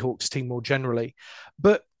Seahawks team more generally.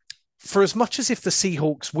 But for as much as if the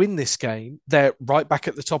Seahawks win this game, they're right back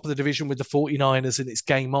at the top of the division with the 49ers and it's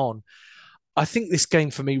game on. I think this game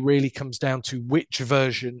for me really comes down to which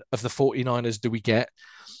version of the 49ers do we get?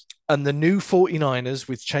 And the new 49ers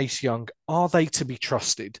with Chase Young, are they to be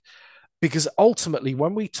trusted? Because ultimately,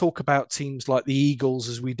 when we talk about teams like the Eagles,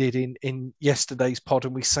 as we did in yesterday's pod,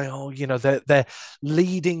 and we say, they're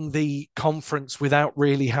leading the conference without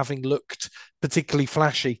really having looked particularly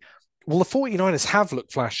flashy. Well, the 49ers have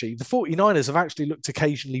looked flashy. The 49ers have actually looked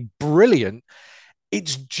occasionally brilliant.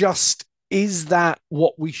 It's just, is that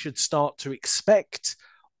what we should start to expect?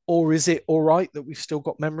 Or is it all right that we've still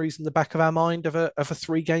got memories in the back of our mind of a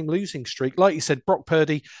 3-game losing streak? Like you said, Brock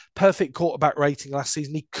Purdy, perfect quarterback rating last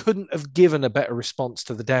season. He couldn't have given a better response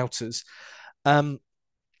to the doubters. But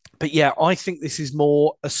yeah, I think this is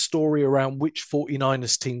more a story around which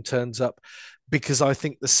 49ers team turns up, because I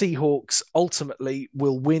think the Seahawks ultimately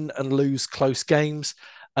will win and lose close games.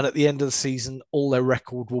 And at the end of the season, all their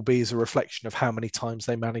record will be as a reflection of how many times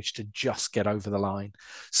they managed to just get over the line.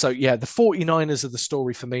 So, yeah, the 49ers are the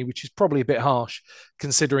story for me, which is probably a bit harsh,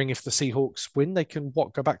 considering if the Seahawks win, they can,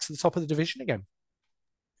 go back to the top of the division again?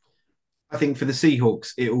 I think for the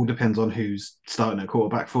Seahawks, it all depends on who's starting at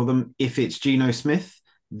quarterback for them. If it's Geno Smith,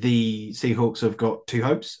 the Seahawks have got two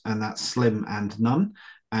hopes, and that's slim and none.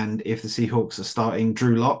 And if the Seahawks are starting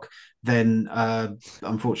Drew Lock, then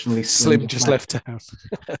unfortunately Slim just left town.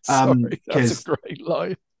 Sorry, that's a great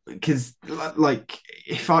line. Because like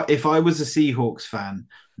if I was a Seahawks fan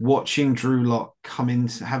watching Drew Lock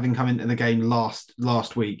having come into the game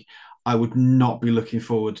last week, I would not be looking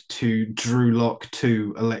forward to Drew Lock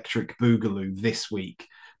 2 Electric Boogaloo this week,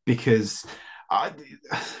 because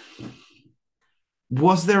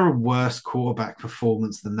was there a worse quarterback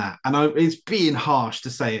performance than that? And it's being harsh to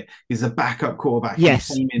say it. He's a backup quarterback.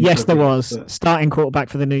 Yes, there was. Starting quarterback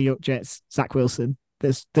for the New York Jets, Zach Wilson.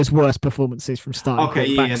 There's worse performances from starting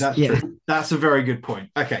quarterbacks. That's true. That's a very good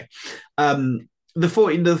point. Okay. The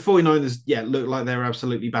 49ers, look like they're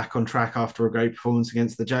absolutely back on track after a great performance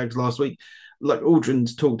against the Jags last week. Like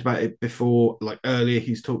Aldrin's talked about it before, like earlier,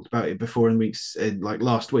 he's talked about it before in weeks, like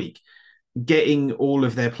last week. Getting all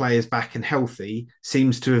of their players back and healthy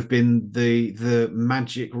seems to have been the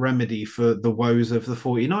magic remedy for the woes of the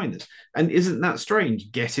 49ers. And isn't that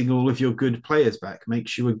strange? Getting all of your good players back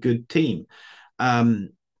makes you a good team.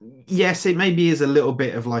 Yes, it maybe is a little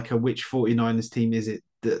bit of like a which 49ers team is it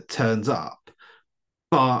that turns up,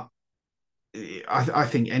 but I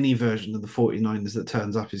think any version of the 49ers that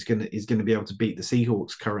turns up is gonna be able to beat the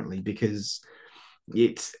Seahawks currently, because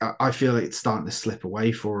I feel like it's starting to slip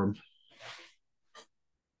away for them.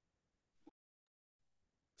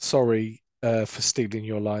 Sorry for stealing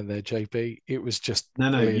your line there, JB. It was just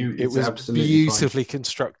No, brilliant. It it's was absolutely fine. beautifully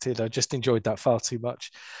constructed. I just enjoyed that far too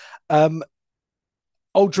much. Um,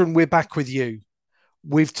 Aldrin, we're back with you.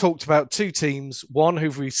 We've talked about two teams, one who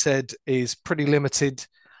we said is pretty limited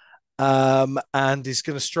and is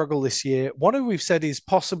going to struggle this year. One who we've said is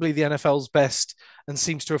possibly the NFL's best and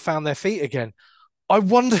seems to have found their feet again. I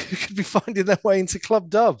wonder who could be finding their way into Club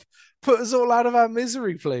Dub. Put us all out of our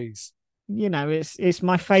misery, please. It's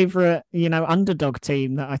my favorite, underdog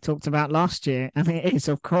team that I talked about last year. And it is,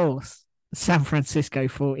 of course, San Francisco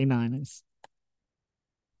 49ers.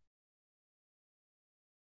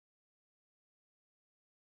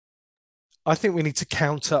 I think we need to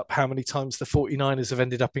count up how many times the 49ers have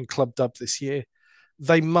ended up in Club Dub this year.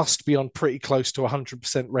 They must be on pretty close to a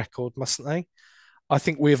 100% record, mustn't they? I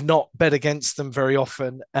think we have not bet against them very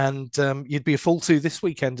often, and you'd be a fool to this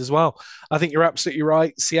weekend as well. I think you're absolutely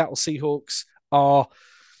right. Seattle Seahawks are,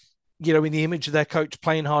 in the image of their coach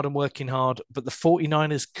playing hard and working hard, but the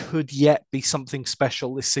 49ers could yet be something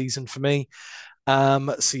special this season for me.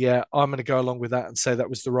 So yeah, I'm going to go along with that and say that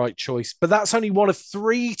was the right choice. But that's only one of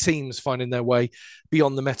three teams finding their way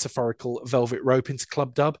beyond the metaphorical velvet rope into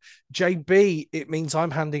Club Dub. JB, it means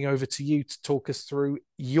I'm handing over to you to talk us through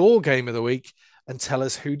your game of the week and tell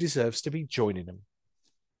us who deserves to be joining them.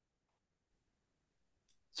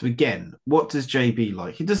 So again, what does JB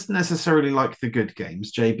like? He doesn't necessarily like the good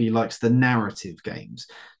games. JB likes the narrative games.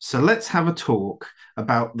 So let's have a talk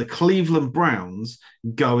about the Cleveland Browns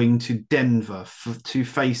going to Denver to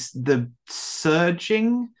face the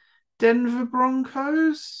surging Denver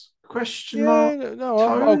Broncos? Question mark. Yeah, no,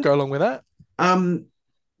 I'll go along with that.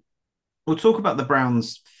 We'll talk about the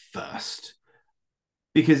Browns first,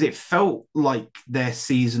 because it felt like their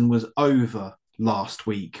season was over last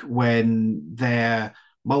week when their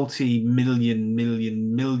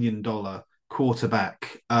multi-million dollar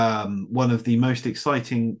quarterback, one of the most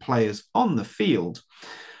exciting players on the field,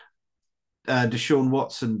 Deshaun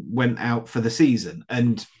Watson, went out for the season.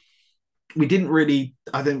 And I think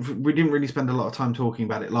we didn't really spend a lot of time talking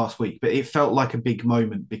about it last week, but it felt like a big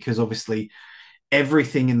moment because obviously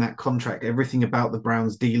everything in that contract, everything about the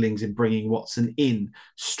Browns' dealings in bringing Watson in,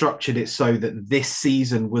 structured it so that this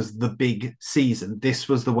season was the big season. This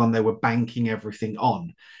was the one they were banking everything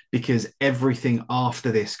on, because everything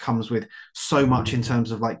after this comes with so much in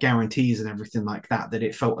terms of like guarantees and everything like that, that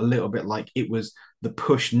it felt a little bit like it was the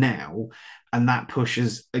push now. And that push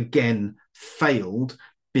has again failed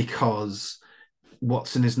because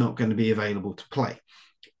Watson is not going to be available to play.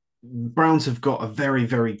 Browns have got a very,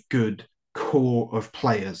 very good core of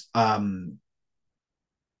players.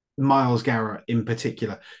 Myles Garrett in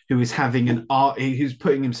particular, who's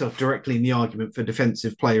putting himself directly in the argument for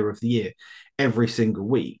Defensive Player of the Year every single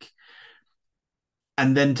week,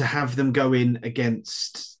 and then to have them go in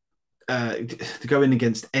against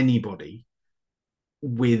anybody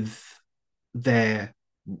with their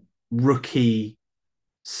rookie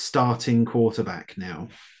starting quarterback now,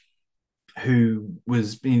 who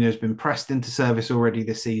has been pressed into service already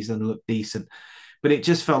this season, looked decent, but it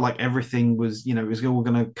just felt like everything was, it was all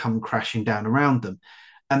going to come crashing down around them.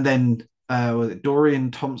 And then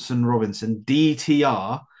Dorian Thompson Robinson,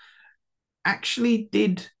 DTR, actually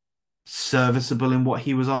did serviceable in what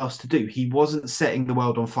he was asked to do. He wasn't setting the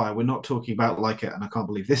world on fire. We're not talking about and I can't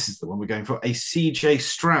believe this is the one we're going for, a CJ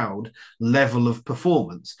Stroud level of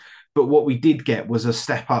performance. But what we did get was a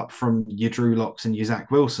step up from your Drew Locks and your Zach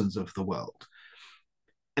Wilsons of the world.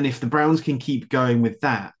 And if the Browns can keep going with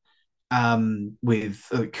that, with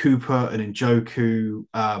Cooper and Njoku,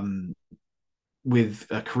 with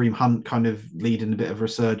Kareem Hunt kind of leading a bit of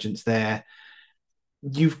resurgence there,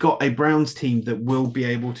 you've got a Browns team that will be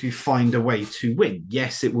able to find a way to win.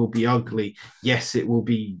 Yes, it will be ugly. Yes, it will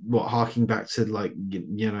be harking back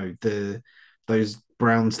to those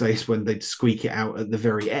Browns days when they'd squeak it out at the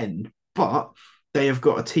very end. But they have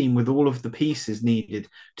got a team with all of the pieces needed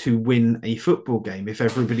to win a football game if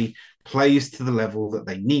everybody plays to the level that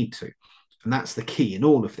they need to. And that's the key in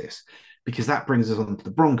all of this, because that brings us on to the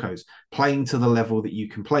Broncos, playing to the level that you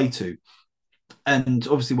can play to. And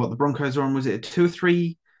obviously what the Broncos are on, was it a 2 or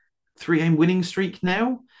 3 game winning streak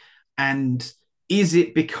now? And is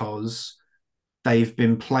it because they've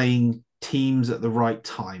been playing teams at the right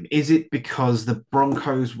time? Is it because the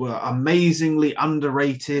Broncos were amazingly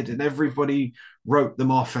underrated and everybody wrote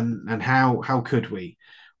them off, and how could we?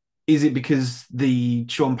 Is it because the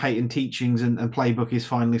Sean Payton teachings and playbook is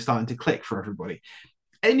finally starting to click for everybody?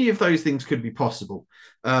 any of those things could be possible.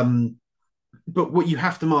 But what you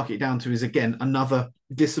have to mark it down to is, again, another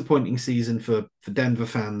disappointing season for Denver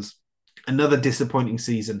fans, another disappointing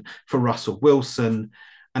season for Russell Wilson,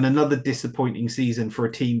 and another disappointing season for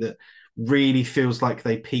a team that really feels like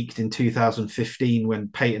they peaked in 2015 when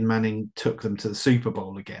Peyton Manning took them to the Super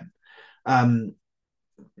Bowl again.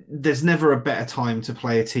 There's never a better time to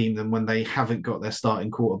play a team than when they haven't got their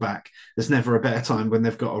starting quarterback. There's never a better time when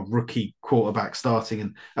they've got a rookie quarterback starting.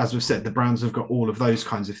 And as we've said, the Browns have got all of those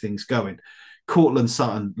kinds of things going. Courtland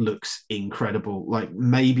Sutton looks incredible, like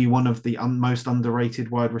maybe one of the most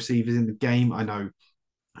underrated wide receivers in the game. I know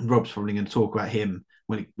Rob's probably going to talk about him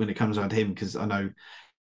when it comes around to him, because I know.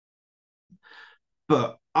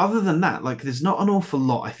 But other than that, like, there's not an awful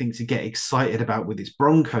lot, I think, to get excited about with this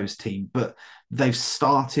Broncos team, but they've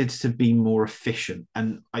started to be more efficient.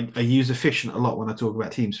 And I use efficient a lot when I talk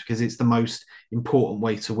about teams because it's the most important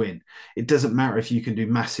way to win. It doesn't matter if you can do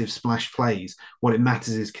massive splash plays. What it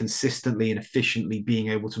matters is consistently and efficiently being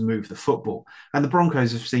able to move the football. And the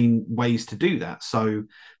Broncos have seen ways to do that. So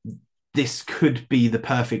this could be the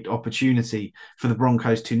perfect opportunity for the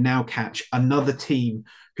Broncos to now catch another team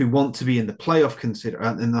who want to be in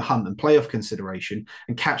the in the hunt and playoff consideration,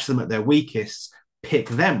 and catch them at their weakest, pick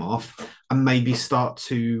them off, and maybe start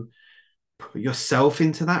to put yourself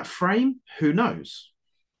into that frame. Who knows?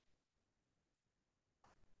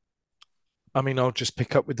 I mean, I'll just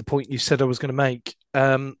pick up with the point you said I was going to make.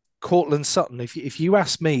 Courtland Sutton, if you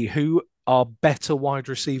ask me who are better wide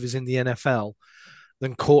receivers in the NFL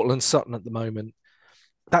than Courtland Sutton at the moment,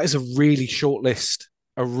 that is a really short list.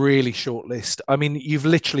 A really short list. I mean, you've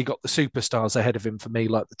literally got the superstars ahead of him for me,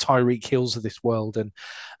 like the Tyreek Hills of this world,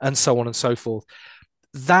 and so on and so forth.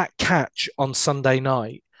 That catch on Sunday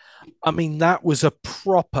night, I mean, that was a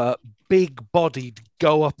proper big-bodied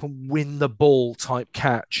go up and win the ball type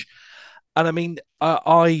catch. And I mean,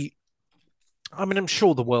 I mean, I'm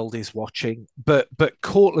sure the world is watching, but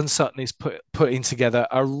Courtland Sutton is putting together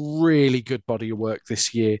a really good body of work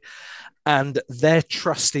this year, and they're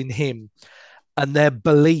trusting him. And their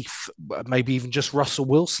belief, maybe even just Russell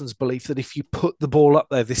Wilson's belief, that if you put the ball up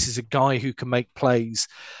there, this is a guy who can make plays,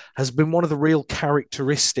 has been one of the real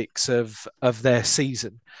characteristics of their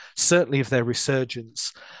season, certainly of their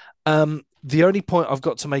resurgence. The only point I've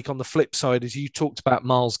got to make on the flip side is you talked about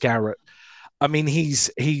Myles Garrett. I mean,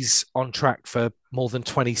 he's on track for more than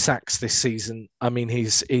 20 sacks this season. I mean,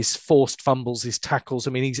 his forced fumbles, his tackles.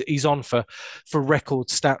 I mean, he's on for record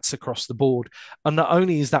stats across the board. And not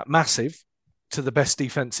only is that massive to the best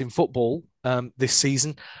defense in football this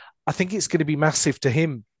season, I think it's going to be massive to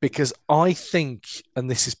him, because I think, and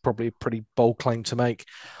this is probably a pretty bold claim to make,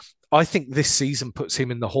 I think this season puts him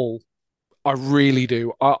in the Hall. I really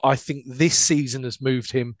do. I think this season has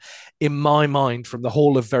moved him, in my mind, from the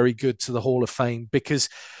Hall of Very Good to the Hall of Fame, because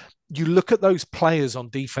you look at those players on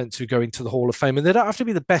defense who go into the Hall of Fame, and they don't have to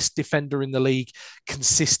be the best defender in the league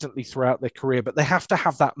consistently throughout their career, but they have to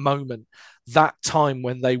have that moment, that time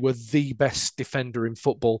when they were the best defender in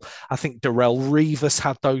football. I think Darrelle Revis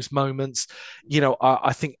had those moments.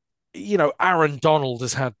 I think, Aaron Donald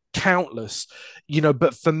has had countless,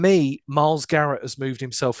 but for me, Myles Garrett has moved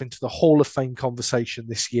himself into the Hall of Fame conversation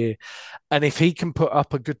this year. And if he can put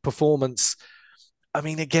up a good performance, I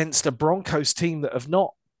mean, against a Broncos team that have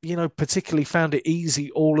not, particularly found it easy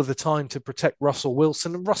all of the time to protect Russell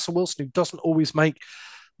Wilson, and Russell Wilson, who doesn't always make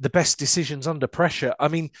the best decisions under pressure. I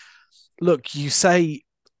mean, look, you say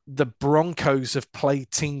the Broncos have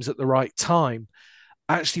played teams at the right time.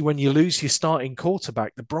 Actually, when you lose your starting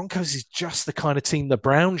quarterback, the Broncos is just the kind of team the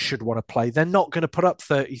Browns should want to play. They're not going to put up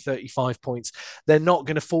 30, 35 points. They're not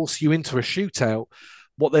going to force you into a shootout.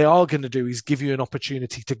 What they are going to do is give you an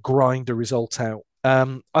opportunity to grind a result out.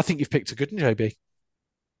 I think you've picked a good one, JB.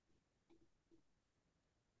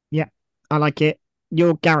 Yeah, I like it.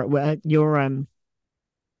 Your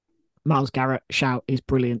Myles Garrett shout is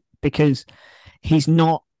brilliant, because he's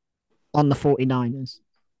not on the 49ers.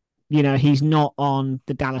 He's not on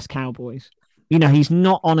the Dallas Cowboys. He's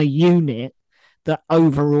not on a unit that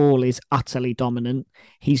overall is utterly dominant.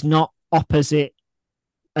 He's not opposite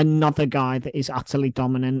another guy that is utterly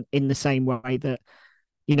dominant in the same way that,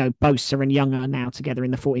 Bosa and Young are now together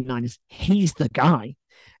in the 49ers. He's the guy.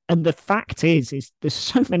 And the fact is there's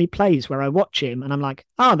so many plays where I watch him and I'm like,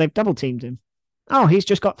 oh, they've double teamed him. Oh, he's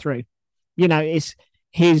just got through. It's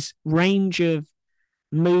his range of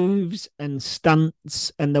moves and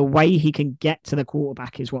stunts and the way he can get to the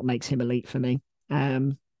quarterback is what makes him elite for me.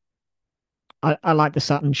 I like the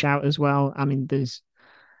Sutton shout as well. I mean, there's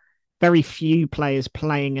very few players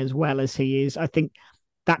playing as well as he is. I think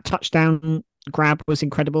that touchdown grab was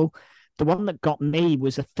incredible. the one that got me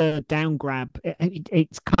was a third down grab.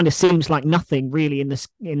 It kind of seems like nothing really in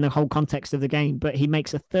the whole context of the game, but he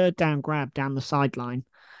makes a third down grab down the sideline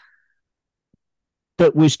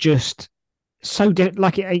that was just so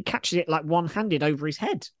like he catches it like one handed over his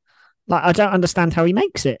head. Like I don't understand how he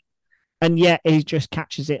makes it, and yet he just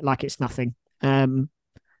catches it like it's nothing.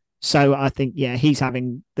 So I think he's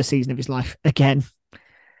having the season of his life again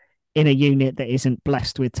in a unit that isn't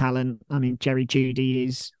blessed with talent. I mean, Jerry Jeudy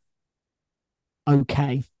is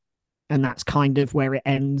okay, and that's kind of where it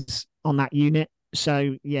ends on that unit.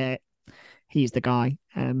 So he's the guy.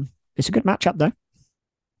 It's a good matchup though.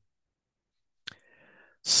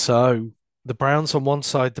 So the Browns on one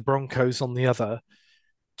side, the Broncos on the other.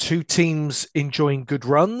 Two teams enjoying good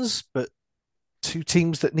runs, but two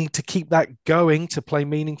teams that need to keep that going to play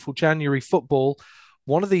meaningful January football.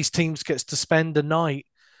 One of these teams gets to spend a night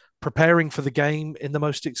preparing for the game in the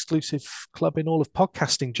most exclusive club in all of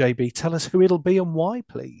podcasting. JB, tell us who it'll be and why,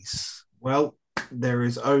 please. Well, there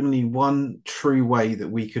is only one true way that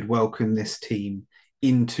we could welcome this team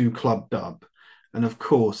into Club Dub. And of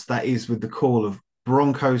course, that is with the call of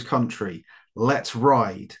Broncos country. Let's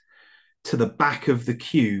ride to the back of the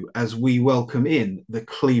queue as we welcome in the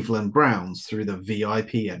Cleveland Browns through the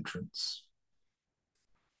VIP entrance.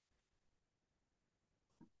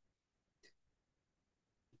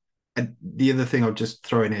 And the other thing I'll just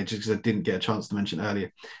throw in here, just because I didn't get a chance to mention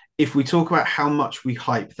earlier, if we talk about how much we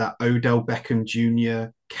hype that Odell Beckham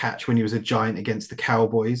Jr. catch when he was a Giant against the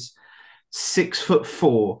Cowboys,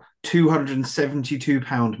 6'4",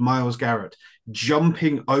 272-pound Myles Garrett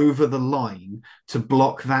jumping over the line to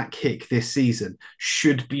block that kick this season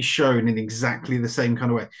should be shown in exactly the same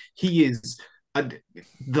kind of way. He is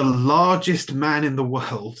the largest man in the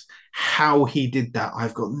world. How he did that,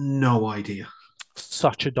 I've got no idea.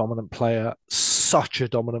 Such a dominant player.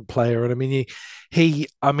 And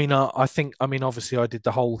I mean, I think, obviously I did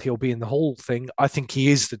the whole he'll be in the Hall thing. I think he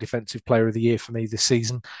is the defensive player of the year for me this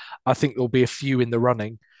season. I think there'll be a few in the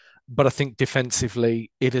running, but I think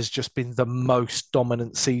defensively it has just been the most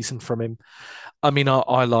dominant season from him. I mean,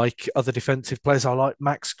 I like other defensive players. I like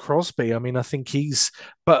Max Crosby. I mean, I think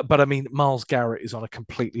but I mean, Myles Garrett is on a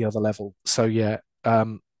completely other level. So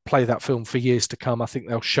play that film for years to come. I think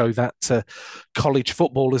they'll show that to college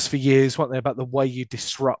footballers for years, won't they, about the way you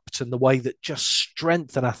disrupt and the way that just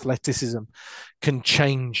strength and athleticism can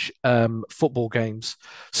change football games.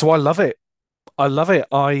 So I love it.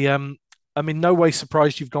 I'm in no way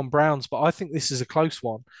surprised you've gone Browns, but I think this is a close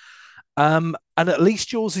one. And at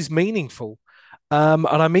least yours is meaningful. And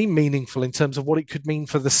I mean meaningful in terms of what it could mean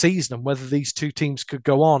for the season and whether these two teams could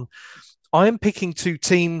go on. I am picking two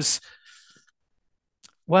teams.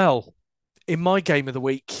 Well, in my game of the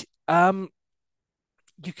week, you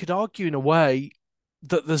could argue in a way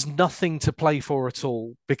that there's nothing to play for at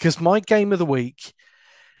all because my game of the week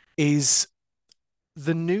is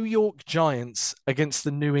the New York Giants against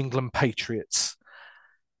the New England Patriots.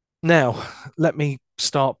 Now, let me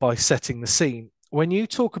start by setting the scene. When you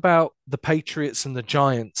talk about the Patriots and the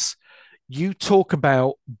Giants, you talk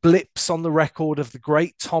about blips on the record of the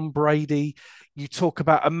great Tom Brady. You talk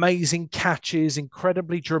about amazing catches,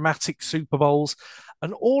 incredibly dramatic Super Bowls.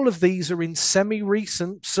 And all of these are in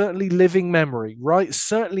semi-recent, certainly living memory, right?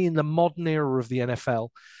 Certainly in the modern era of the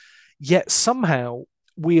NFL. Yet somehow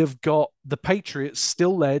we have got the Patriots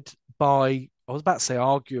still led by, I was about to say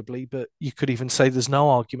arguably, but you could even say there's no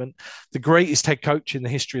argument, the greatest head coach in the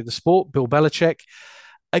history of the sport, Bill Belichick,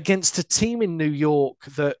 against a team in New York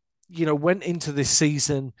that, went into this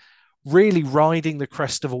season really riding the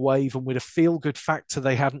crest of a wave and with a feel-good factor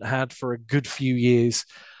they hadn't had for a good few years.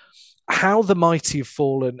 How the mighty have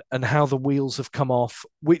fallen and how the wheels have come off,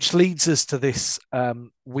 which leads us to this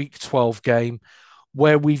Week 12 game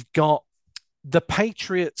where we've got the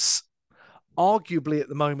Patriots, arguably at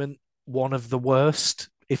the moment, one of the worst,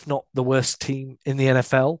 if not the worst team in the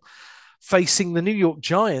NFL, facing the New York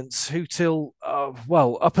Giants, who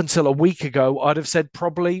up until a week ago, I'd have said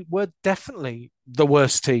probably were definitely the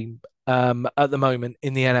worst team at the moment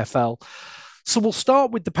in the NFL. So we'll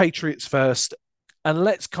start with the Patriots first, and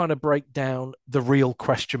let's kind of break down the real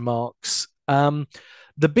question marks. The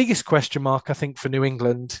biggest question mark, I think, for New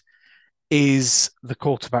England is the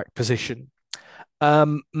quarterback position.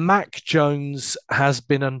 Mac Jones has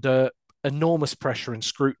been under enormous pressure and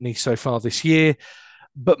scrutiny so far this year,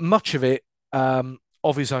 but much of it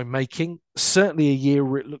of his own making. Certainly a year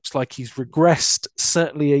where it looks like he's regressed.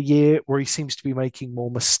 Certainly a year where he seems to be making more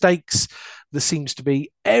mistakes. There seems to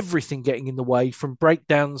be everything getting in the way, from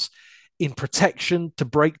breakdowns in protection to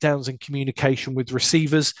breakdowns in communication with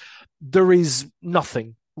receivers. There is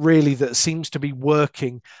nothing really that seems to be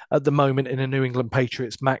working at the moment in a New England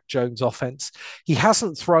Patriots Mac Jones offense. He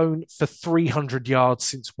hasn't thrown for 300 yards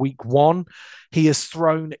since week one. He has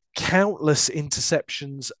thrown countless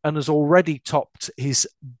interceptions and has already topped his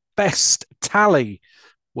best tally,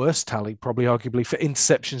 worst tally, probably arguably, for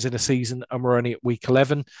interceptions in a season, and we're only at week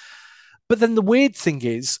 11. But then the weird thing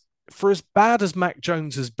is, for as bad as Mac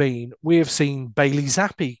Jones has been, we have seen Bailey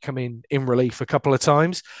Zappi come in relief a couple of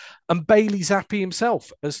times. And Bailey Zappi himself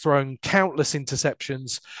has thrown countless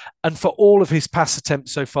interceptions. And for all of his pass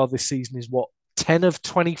attempts so far this season is what, 10 of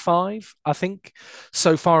 25, I think,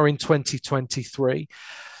 so far in 2023.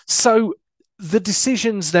 So the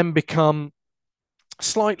decisions then become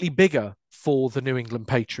slightly bigger for the New England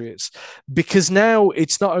Patriots, because now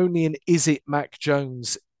it's not only an is it Mac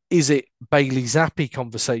Jones, is it Bailey Zappi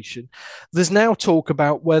conversation. There's now talk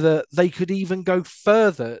about whether they could even go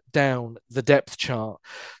further down the depth chart.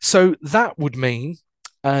 So that would mean,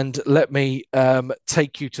 and let me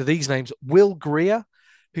take you to these names, Will Grier,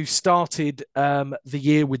 who started the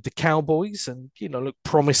year with the Cowboys and, looked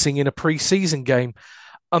promising in a preseason game,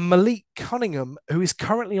 and Malik Cunningham, who is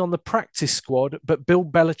currently on the practice squad, but Bill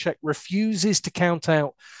Belichick refuses to count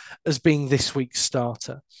out as being this week's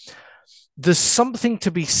starter. There's something to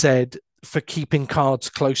be said for keeping cards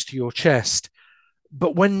close to your chest,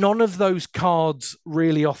 but when none of those cards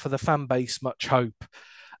really offer the fan base much hope,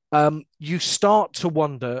 you start to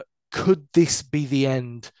wonder, could this be the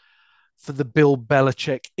end for the Bill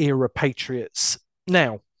Belichick era Patriots?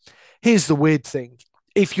 Now, here's the weird thing.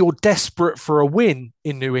 If you're desperate for a win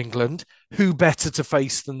in New England, who better to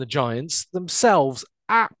face than the Giants themselves?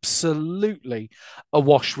 Absolutely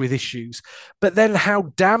awash with issues. But then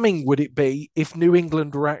how damning would it be if New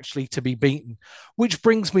England were actually to be beaten? Which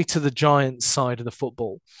brings me to the Giants side of the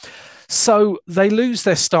football. So they lose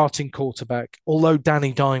their starting quarterback, although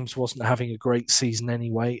Danny Dimes wasn't having a great season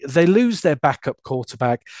anyway. They lose their backup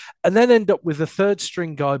quarterback and then end up with a third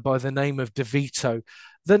string guy by the name of DeVito.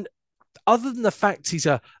 Then, other than the fact he's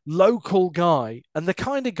a local guy and the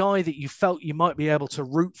kind of guy that you felt you might be able to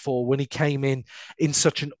root for when he came in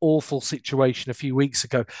such an awful situation a few weeks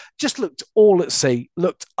ago, just looked all at sea,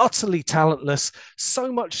 looked utterly talentless,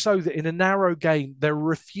 so much so that in a narrow game, they're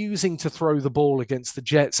refusing to throw the ball against the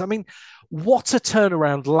Jets. I mean, what a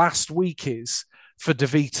turnaround last week is for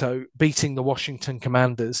DeVito beating the Washington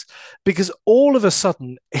Commanders, because all of a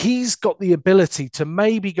sudden he's got the ability to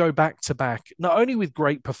maybe go back to back, not only with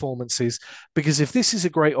great performances, because if this is a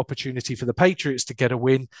great opportunity for the Patriots to get a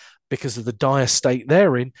win because of the dire state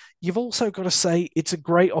they're in, you've also got to say it's a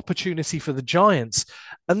great opportunity for the Giants.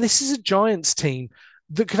 And this is a Giants team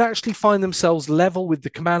that could actually find themselves level with the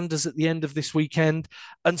Commanders at the end of this weekend,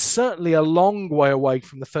 and certainly a long way away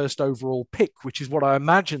from the first overall pick, which is what I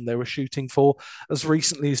imagine they were shooting for as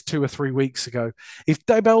recently as 2 or 3 weeks ago. If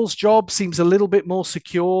Daboll's job seems a little bit more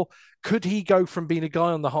secure, could he go from being a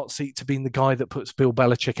guy on the hot seat to being the guy that puts Bill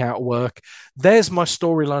Belichick out of work? There's my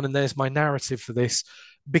storyline and there's my narrative for this,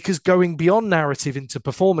 because going beyond narrative into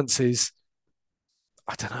performances,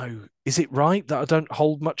 I don't know, is it right that I don't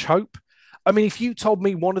hold much hope? I mean, if you told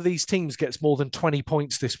me one of these teams gets more than 20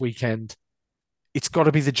 points this weekend, it's got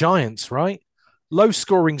to be the Giants, right? Low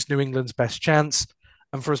scoring's New England's best chance.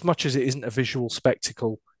 And for as much as it isn't a visual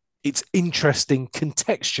spectacle, it's interesting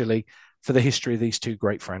contextually for the history of these two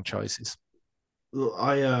great franchises.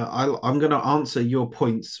 I'm going to answer your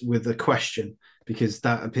points with a question, because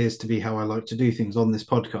that appears to be how I like to do things on this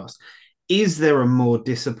podcast. Is there a more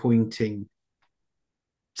disappointing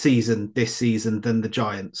season this season than the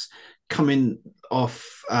Giants? Coming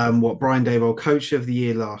off what Brian Daboll, coach of the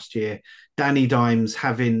year last year, Danny Dimes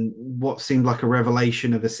having what seemed like a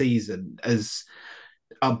revelation of a season, as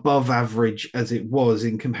above average as it was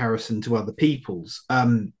in comparison to other people's.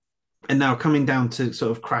 And now coming down to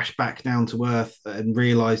sort of crash back down to earth and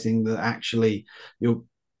realizing that actually your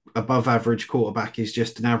above average quarterback is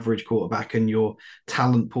just an average quarterback and your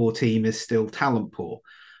talent poor team is still talent poor.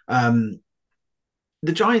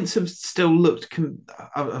 The Giants have still looked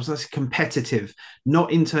competitive,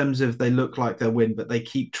 not in terms of they look like they'll win, but they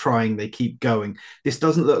keep trying, they keep going. This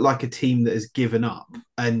doesn't look like a team that has given up.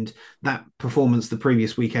 And that performance the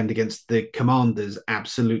previous weekend against the Commanders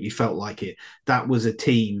absolutely felt like it. That was a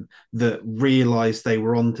team that realized they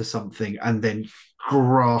were onto something and then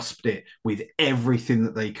grasped it with everything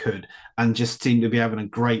that they could and just seemed to be having a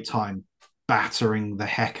great time battering the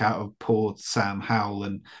heck out of poor Sam Howell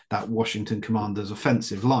and that Washington Commanders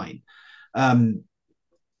offensive line.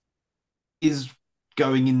 Is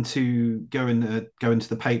going into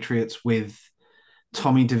the Patriots with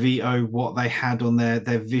Tommy DeVito what they had on their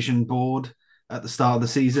vision board at the start of the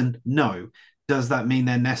season? No. Does that mean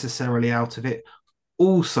they're necessarily out of it?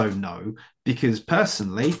 also no, because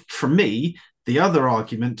personally, for me, the other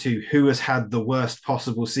argument to who has had the worst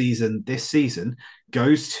possible season this season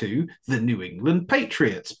goes to the New England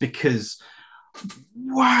Patriots, because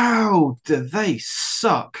wow, do they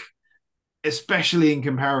suck, especially in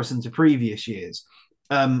comparison to previous years.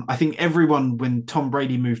 I think everyone, when Tom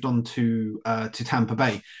Brady moved on to Tampa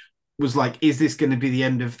Bay, was like, is this going to be the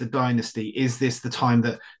end of the dynasty? Is this the time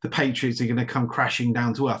that the Patriots are going to come crashing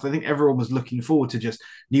down to earth? I think everyone was looking forward to just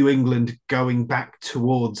New England going back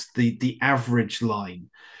towards the average line.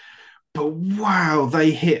 But wow, they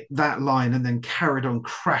hit that line and then carried on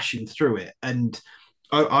crashing through it. And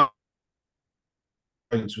I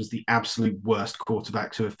was the absolute worst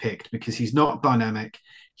quarterback to have picked, because he's not dynamic,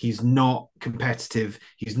 he's not competitive,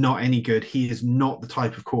 he's not any good. He is not the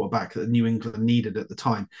type of quarterback that New England needed at the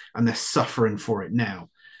time, and they're suffering for it now.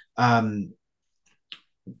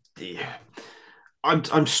 Yeah.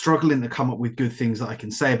 I'm struggling to come up with good things that I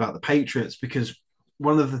can say about the Patriots, because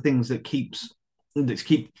one of the things that keeps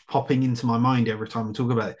popping into my mind every time I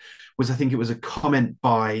talk about it was, I think it was a comment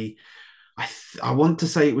by, I want to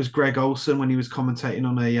say it was Greg Olson, when he was commentating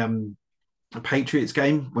on a Patriots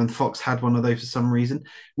game when Fox had one of those for some reason,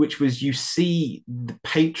 which was, you see the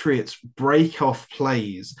Patriots break off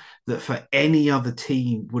plays that for any other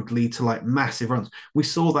team would lead to like massive runs. We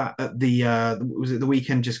saw that at was it the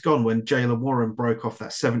weekend just gone, when Jaylen Warren broke off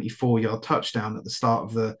that 74-yard touchdown at the start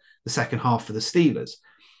of the second half for the Steelers.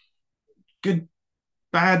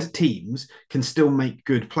 Bad teams can still make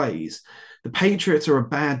good plays. The Patriots are a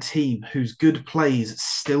bad team whose good plays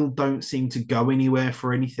still don't seem to go anywhere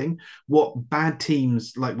for anything. What bad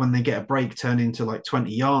teams, like when they get a break, turn into like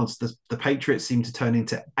 20 yards, the Patriots seem to turn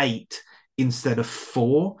into 8 instead of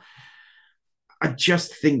 4. I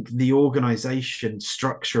just think the organization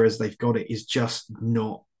structure as they've got it is just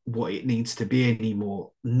not what it needs to be anymore.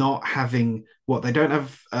 Not having what they don't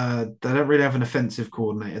have, they don't really have an offensive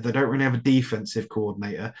coordinator. They don't really have a defensive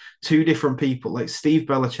coordinator. Two different people, like Steve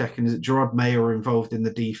Belichick and Gerard Mayer, are involved in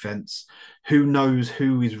the defense. Who knows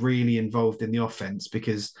who is really involved in the offense?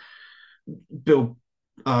 Because Bill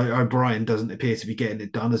O'Brien doesn't appear to be getting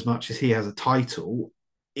it done as much as he has a title.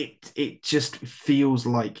 It just feels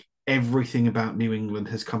like everything about New England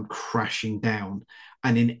has come crashing down.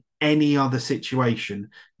 And in any other situation,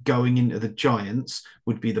 going into the Giants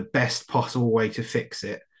would be the best possible way to fix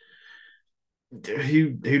it.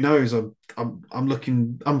 Who knows? I'm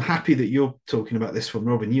looking. I'm happy that you're talking about this one,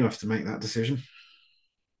 Robin. You have to make that decision.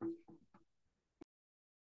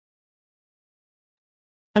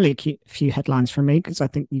 Only a few headlines from me, because I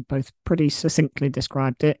think you both pretty succinctly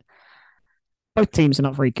described it. Both teams are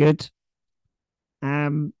not very good.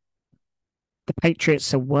 The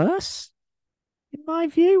Patriots are worse, in my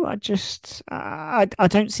view. I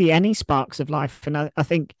don't see any sparks of life, and I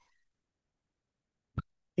think,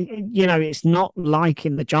 it's not like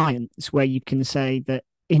in the Giants where you can say that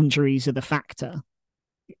injuries are the factor.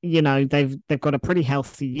 They've got a pretty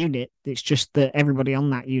healthy unit. It's just that everybody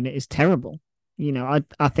on that unit is terrible.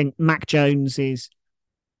 I think Mac Jones is.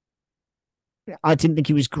 I didn't think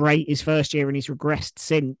he was great his first year, and he's regressed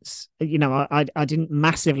since. I didn't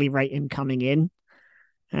massively rate him coming in.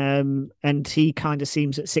 And he kind of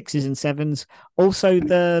seems at 6s and 7s. Also,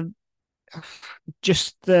 the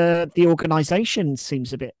organization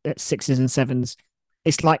seems a bit at 6s and 7s.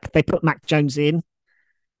 It's like they put Mac Jones in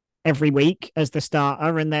every week as the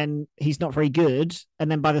starter, and then he's not very good.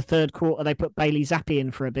 And then by the third quarter, they put Bailey Zappi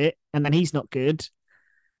in for a bit, and then he's not good.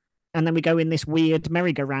 And then we go in this weird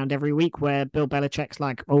merry-go-round every week where Bill Belichick's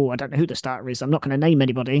like, oh, I don't know who the starter is. I'm not going to name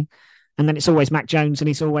anybody. And then it's always Mac Jones, and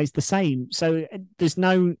he's always the same. So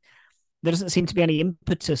there doesn't seem to be any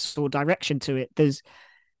impetus or direction to it. There's,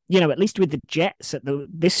 at least with the Jets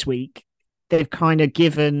this week, they've kind of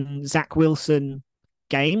given Zach Wilson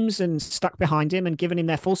games and stuck behind him and given him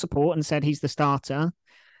their full support and said he's the starter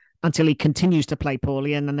until he continues to play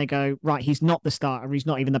poorly. And then they go, right, he's not the starter. He's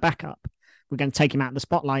not even the backup. We're going to take him out of the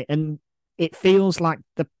spotlight. And it feels like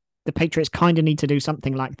the Patriots kind of need to do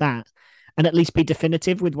something like that, and at least be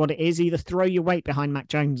definitive with what it is. Either throw your weight behind Mac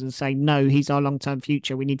Jones and say, no, he's our long-term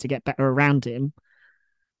future. We need to get better around him.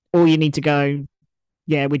 Or you need to go,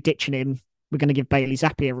 yeah, we're ditching him. We're going to give Bailey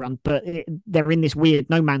Zappi a run. But they're in this weird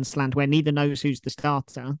no man's land where neither knows who's the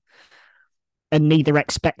starter and neither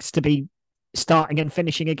expects to be starting and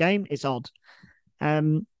finishing a game. It's odd.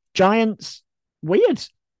 Giants, weird.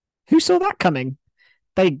 Who saw that coming?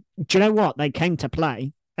 Do you know what? They came to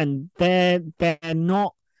play, and they're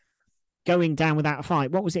not going down without a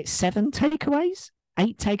fight. What was it? 8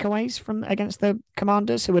 takeaways from against the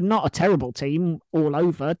Commanders, who are not a terrible team all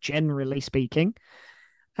over, generally speaking.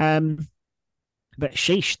 But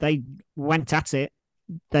sheesh, they went at it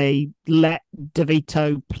they let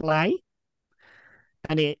DeVito play,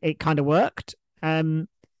 and it kind of worked.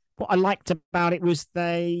 What I liked about it was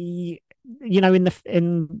they, in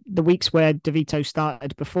the weeks where DeVito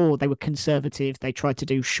started before, they were conservative. They tried to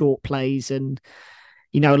do short plays and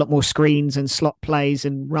a lot more screens and slot plays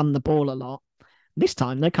and run the ball a lot. This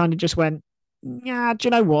time they kind of just went, yeah, do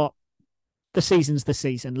you know what? The season's the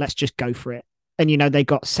season. Let's just go for it. And they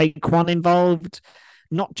got Saquon involved,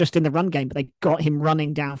 not just in the run game, but they got him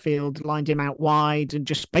running downfield, lined him out wide, and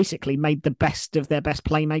just basically made the best of their best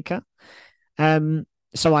playmaker.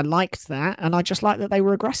 So I liked that, and I just liked that they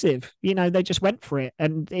were aggressive. They just went for it,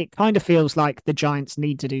 and it kind of feels like the Giants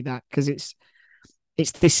need to do that because it's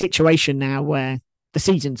this situation now where the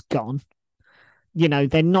season's gone.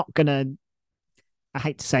 They're not gonna. I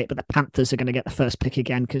hate to say it, but the Panthers are going to get the first pick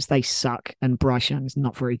again because they suck, and Bryce Young is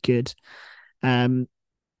not very good. But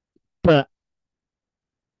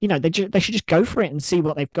they should just go for it and see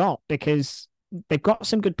what they've got because they've got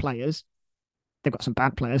some good players. They've got some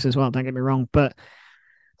bad players as well. Don't get me wrong, but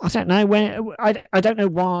I don't know I don't know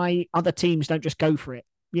why other teams don't just go for it.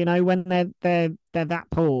 When they're that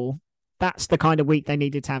poor, that's the kind of week they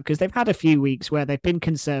needed to have because they've had a few weeks where they've been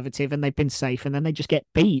conservative and they've been safe, and then they just get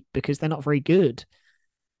beat because they're not very good.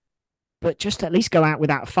 But just at least go out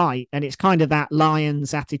without a fight, and it's kind of that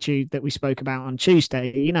Lions attitude that we spoke about on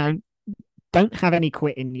Tuesday. Don't have any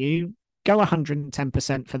quit in you. Go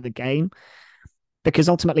 110% for the game. Because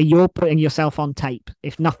ultimately you're putting yourself on tape.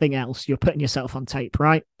 If nothing else, you're putting yourself on tape,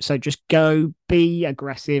 right? So just go, be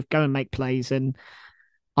aggressive, go and make plays. And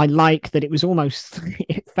I like that it was almost,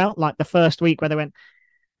 it felt like the first week where they went,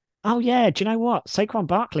 oh yeah, do you know what? Saquon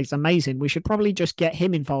Barkley's amazing. We should probably just get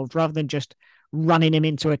him involved rather than just running him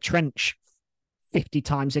into a trench 50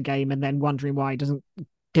 times a game and then wondering why he doesn't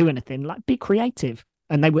do anything. Like, be creative.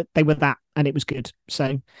 And they were that, and it was good.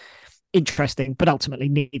 So interesting, but ultimately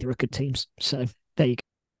neither are good teams. So there you go.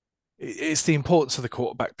 It's the importance of the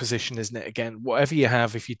quarterback position, isn't it? Again, whatever you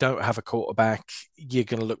have, if you don't have a quarterback, you're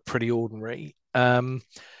going to look pretty ordinary.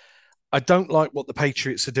 I don't like what the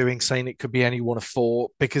Patriots are doing, saying it could be any one of four,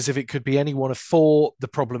 because if it could be any one of four, the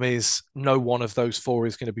problem is no one of those four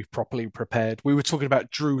is going to be properly prepared. We were talking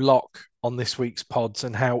about Drew Lock on this week's pods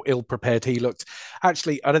and how ill-prepared he looked.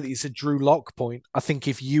 Actually, I don't think it's a Drew Lock point. I think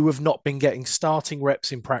if you have not been getting starting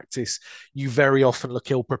reps in practice, you very often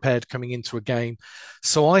look ill-prepared coming into a game.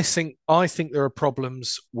 So I think there are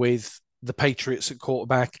problems with the Patriots at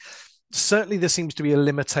quarterback. Certainly there seems to be a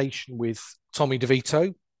limitation with Tommy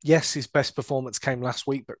DeVito. Yes, his best performance came last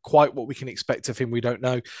week, but quite what we can expect of him, we don't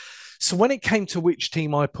know. So when it came to which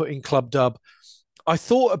team I put in Club Dub, I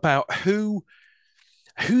thought about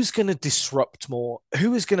who's going to disrupt more,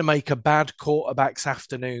 who is going to make a bad quarterback's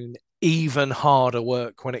afternoon even harder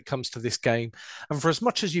work when it comes to this game. And for as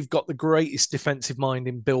much as you've got the greatest defensive mind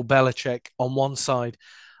in Bill Belichick on one side,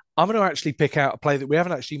 I'm going to actually pick out a play that we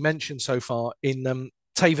haven't actually mentioned so far in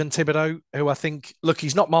Tavon Thibodeau, who I think, look,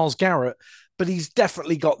 he's not Myles Garrett, but he's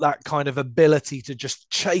definitely got that kind of ability to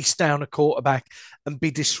just chase down a quarterback and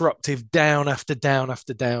be disruptive down after down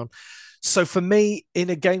after down. So for me,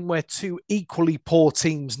 in a game where two equally poor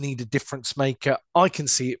teams need a difference maker, I can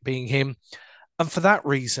see it being him. And for that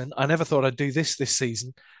reason, I never thought I'd do this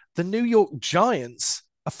season. The New York Giants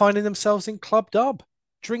are finding themselves in Club Dub.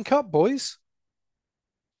 Drink up, boys.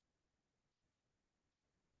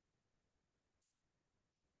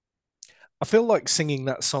 I feel like singing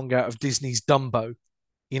that song out of Disney's Dumbo.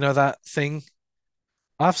 You know that thing?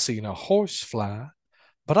 I've seen a horse fly,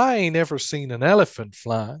 but I ain't ever seen an elephant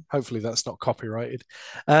fly. Hopefully that's not copyrighted.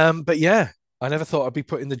 But yeah, I never thought I'd be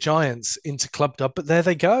putting the Giants into Club Dub, but there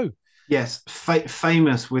they go. Yes,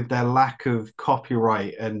 famous with their lack of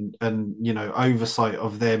copyright and oversight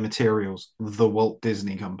of their materials. The Walt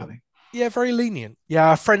Disney Company. Yeah, very lenient. Yeah,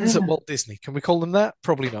 our friends at Walt Disney. Can we call them that?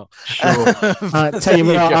 Probably not. Sure. Tell you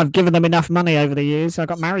what, I've given them enough money over the years. I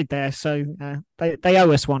got married there, so they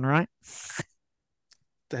owe us one, right?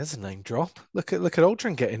 There's a name drop. Look at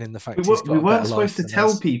Aldrin getting in the fact we weren't supposed to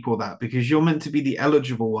tell people that because you're meant to be the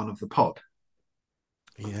eligible one of the pod.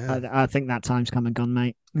 Yeah, I think that time's come and gone,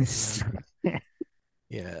 mate.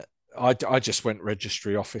 Yeah. I just went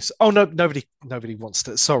registry office. Oh no, nobody wants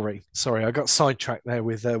to. Sorry, I got sidetracked there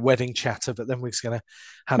with wedding chatter. But then we're just going to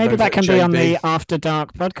hand maybe over that can to be JB. on the After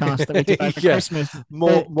Dark podcast that we did over Christmas.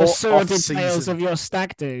 More sordid tales of your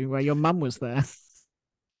stag do, where your mum was there.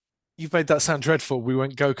 You've made that sound dreadful. We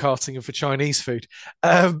went go-karting for Chinese food.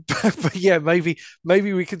 But yeah, maybe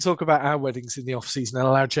we can talk about our weddings in the off season and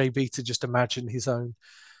allow JB to just imagine his own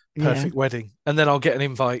perfect wedding, and then I'll get an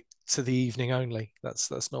invite to the evening only.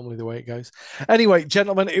 That's normally the way it goes. Anyway,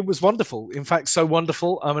 gentlemen, it was wonderful. In fact, so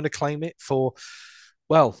wonderful, I'm going to claim it for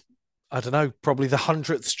well, I don't know, probably the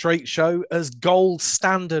 100th straight show as gold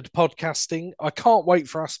standard podcasting. I can't wait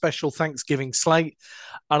for our special Thanksgiving slate.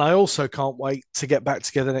 And I also can't wait to get back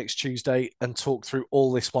together next Tuesday and talk through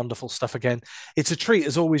all this wonderful stuff again. It's a treat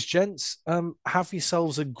as always, gents. Have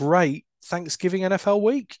yourselves a great Thanksgiving NFL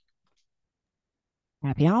week.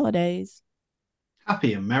 Happy holidays.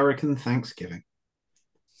 Happy American Thanksgiving.